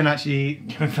 but then actually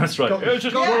That's right. go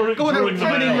on a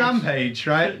running rampage,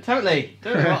 right? Totally.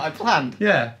 Don't know what I planned.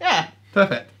 Yeah, Yeah.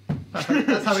 perfect.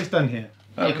 That's how it's done here.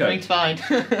 Okay. Everything's fine.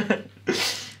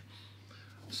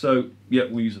 So yeah,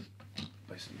 we use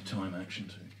basically a time action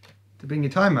To bring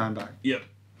your time man back. Yep.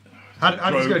 How does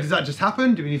this Throw. go? Does that just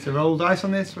happen? Do we need to roll dice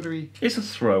on this? What do we... It's a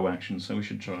throw action, so we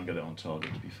should try and get it on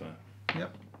target. To be fair.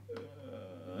 Yep,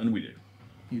 And we do.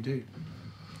 you do.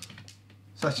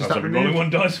 So that's just Perhaps that I'm rolling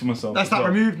removed. 1 dice for myself. That's as that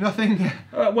well. removed, nothing.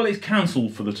 Well, it's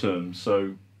cancelled for the turn,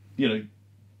 so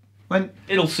When...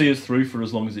 it'll see us through for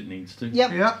as long as it needs to.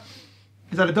 Yep. Yeah.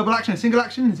 Is that a double action, a single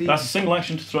action? Is he... That's a single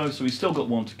action to throw, so we've still got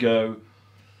 1 to go.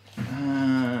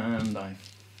 And I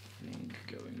think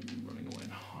running away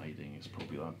and hiding is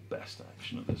probably our best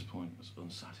action at this point, as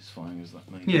unsatisfying as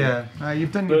that may be. Yeah,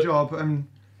 you've done your job.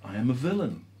 I am a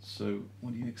villain, so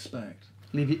what do you expect?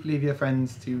 Leave your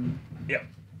friends to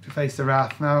face the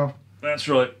wrath. Now, That's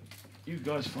right. You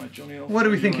guys fight Johnny Alpha. what are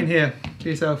we thinking here for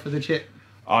yourself for the chip?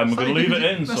 I'm going to leave it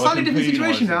in. A So slightly I can different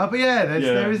situation penalise now, him. but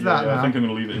there is that now. I think I'm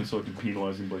going to leave it in so I can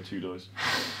penalise him by 2 dice.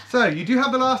 So you do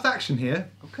have the last action here.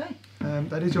 Okay.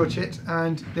 That is your chit,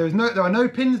 and there are no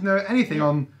pins, no anything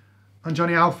on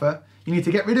Johnny Alpha. You need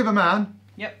to get rid of a man,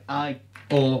 Yep.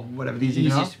 or whatever these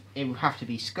even are. It would have to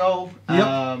be skull.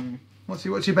 Yep. What's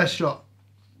your best shot?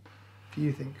 Do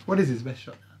you think? What is his best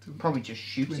shot? Probably just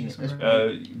shooting at this.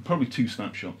 Probably 2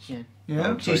 snapshots. Yeah.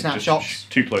 Yeah. 2 snapshots.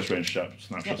 2 close range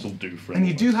snapshots will do for And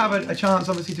you anyone. do have a chance,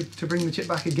 obviously, to bring the chip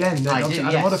back again. Then I obviously do,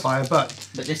 add a yes. modifier, but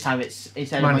But this time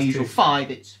instead of my Minus usual 2.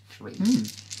 5, it's 3.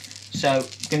 So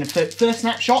going to first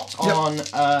snapshot on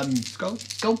skull.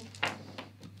 skull.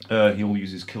 He'll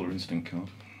use his Killer Instinct card.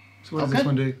 So what does this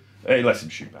one do? It lets him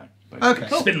shoot back. basically. Okay.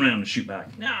 Cool. Spin around and shoot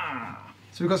back. Nah.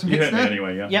 So we've got some You hits hit me there.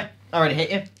 anyway, yeah? Yep. Already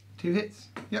hit you. 2 hits.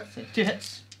 Yep. So 2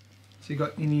 hits. So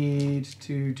you need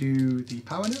to do the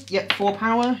power now. Yep. 4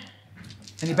 power.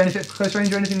 Any benefit for close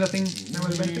range or anything? Nothing. No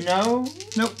other benefit. No.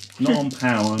 Nope. Not on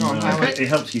power, Not on no. power. It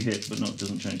helps you hit, but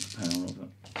doesn't change the power of it.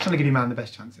 Trying to give you man the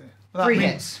best chance here. Well, that 3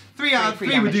 means hits. 3 out of 3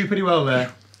 would damage. do pretty well there.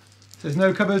 So there's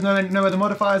no covers, no other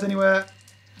modifiers anywhere.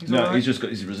 He's all right. He's just got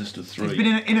his resistor 3. He's been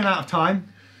in and out of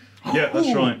time. Yeah, that's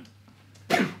Ooh. right.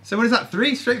 So what is that?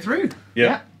 3 straight through.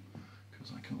 Yeah.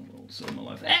 Because I can't roll so my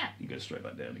life. You go straight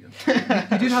back down again.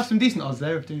 You did have some decent odds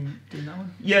there of doing that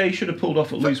one. Yeah, he should have pulled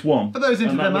off at least 1. for those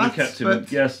into and that the would have maths, kept him.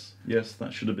 but- Yes,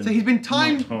 that should have been. So he's been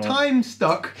not hard. time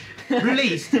stuck,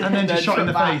 released, and then just shot in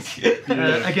the back. face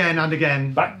again and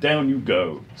again. Back down you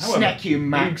go. Snack you,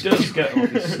 Max. He does get off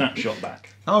his snapshot back.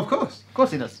 Oh, of course. Of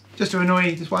course he does. Just to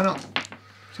annoy, just why not?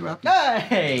 See what happens.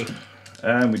 Hey.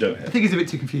 And we don't I hit. think he's a bit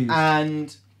too confused.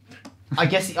 And I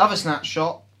guess the other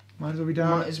snapshot Might as well be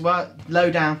down. is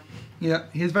low down. Yeah,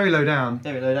 he is very low down.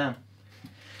 Very low down.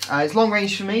 It's long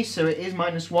range for me, so it is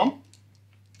 -1. It's going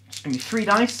to be 3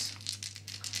 dice.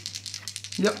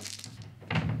 Yep.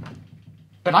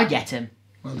 But I get him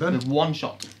Well done. with 1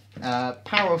 shot.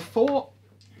 Power of 4.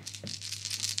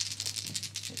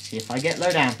 Let's see if I get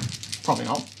low down. Probably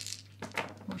not.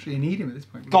 Not sure you need him at this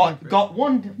point. Got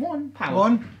one power.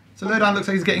 1. So low down looks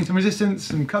like he's getting some resistance,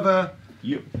 some cover,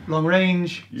 Yep. long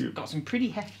range. Got some pretty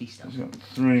hefty stuff. He's got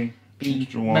 3. Being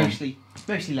Extra 1. mostly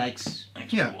legs.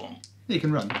 Extra Yeah. 1. You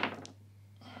can run.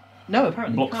 No,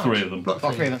 apparently Block you 3 of them. Block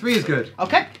Block 3 of them. 3 is good.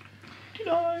 Okay.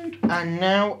 Denied. And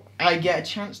now I get a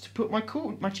chance to put my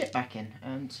chip back in.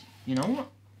 And you know what?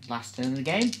 Last turn of the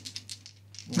game.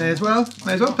 May as well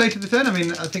play to the turn. I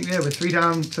mean, I think we're 3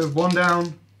 down to 1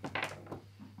 down.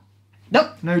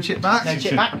 Nope. No chip back. No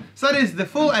chip back. So that is the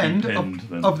full end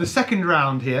Then. of the second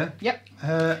round here. Yep.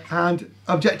 And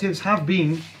objectives have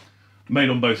been Made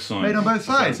on both sides. made on both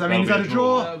sides. So I mean, is that a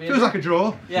draw? That'll be a Feels draw. like a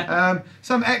draw. Yeah.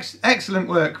 Some excellent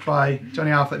work by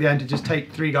Johnny Alpha at the end to just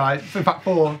take 3 guys, in fact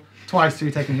 4, twice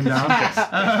through taking him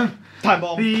down. Time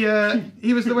bomb.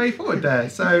 He was the way forward there.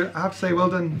 So I have to say, well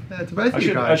done to both of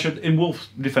you I guys. should, in Wolf's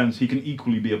defence, he can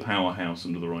equally be a powerhouse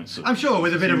under the right circumstances. I'm sure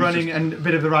with a bit of running and a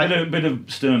bit of the right A bit of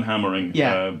stern hammering.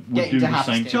 Yeah. Would Get do into the half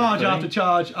same steer. charge thing. after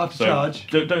charge after So charge.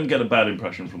 don't get a bad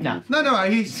impression from No. Wolf. No,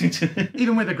 he's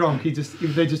even with the Gronk, they just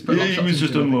put lots He of was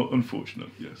just into it. unfortunate,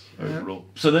 yes, overall.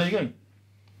 So there you go.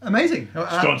 Amazing.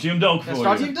 Strontium dog for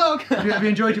Strontium you. dog. Have you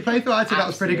enjoyed your playthrough? I'd say that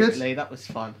was pretty good. Absolutely, that was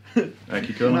fun. Thank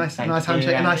you, Colonel. Nice Thank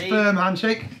handshake, you, a nice Andy. firm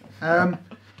handshake.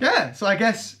 Yeah, so I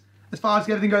guess as far as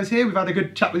everything goes here, we've had a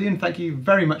good chat with you, and thank you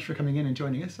very much for coming in and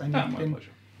joining us. And My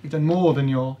pleasure. you've done more than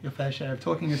your fair share of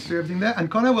talking us through everything there. And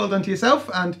Connor, well done to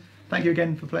yourself, and thank you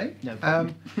again for playing. No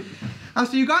problem. As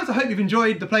for you guys, I hope you've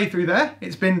enjoyed the playthrough there.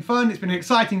 It's been fun, it's been an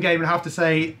exciting game, and I have to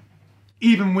say,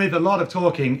 even with a lot of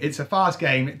talking, it's a fast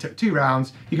game. It took 2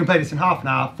 rounds. You can play this in half an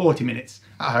hour, 40 minutes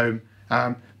at home.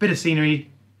 Bit of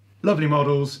scenery, lovely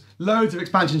models, loads of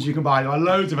expansions you can buy. There are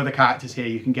loads of other characters here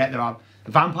you can get. There are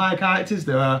vampire characters,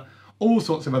 there are all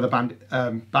sorts of other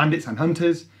bandits and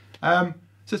hunters. So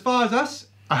as far as us,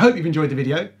 I hope you've enjoyed the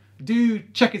video. Do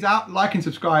check us out, like and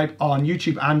subscribe on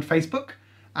YouTube and Facebook.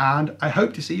 And I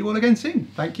hope to see you all again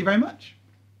soon. Thank you very much.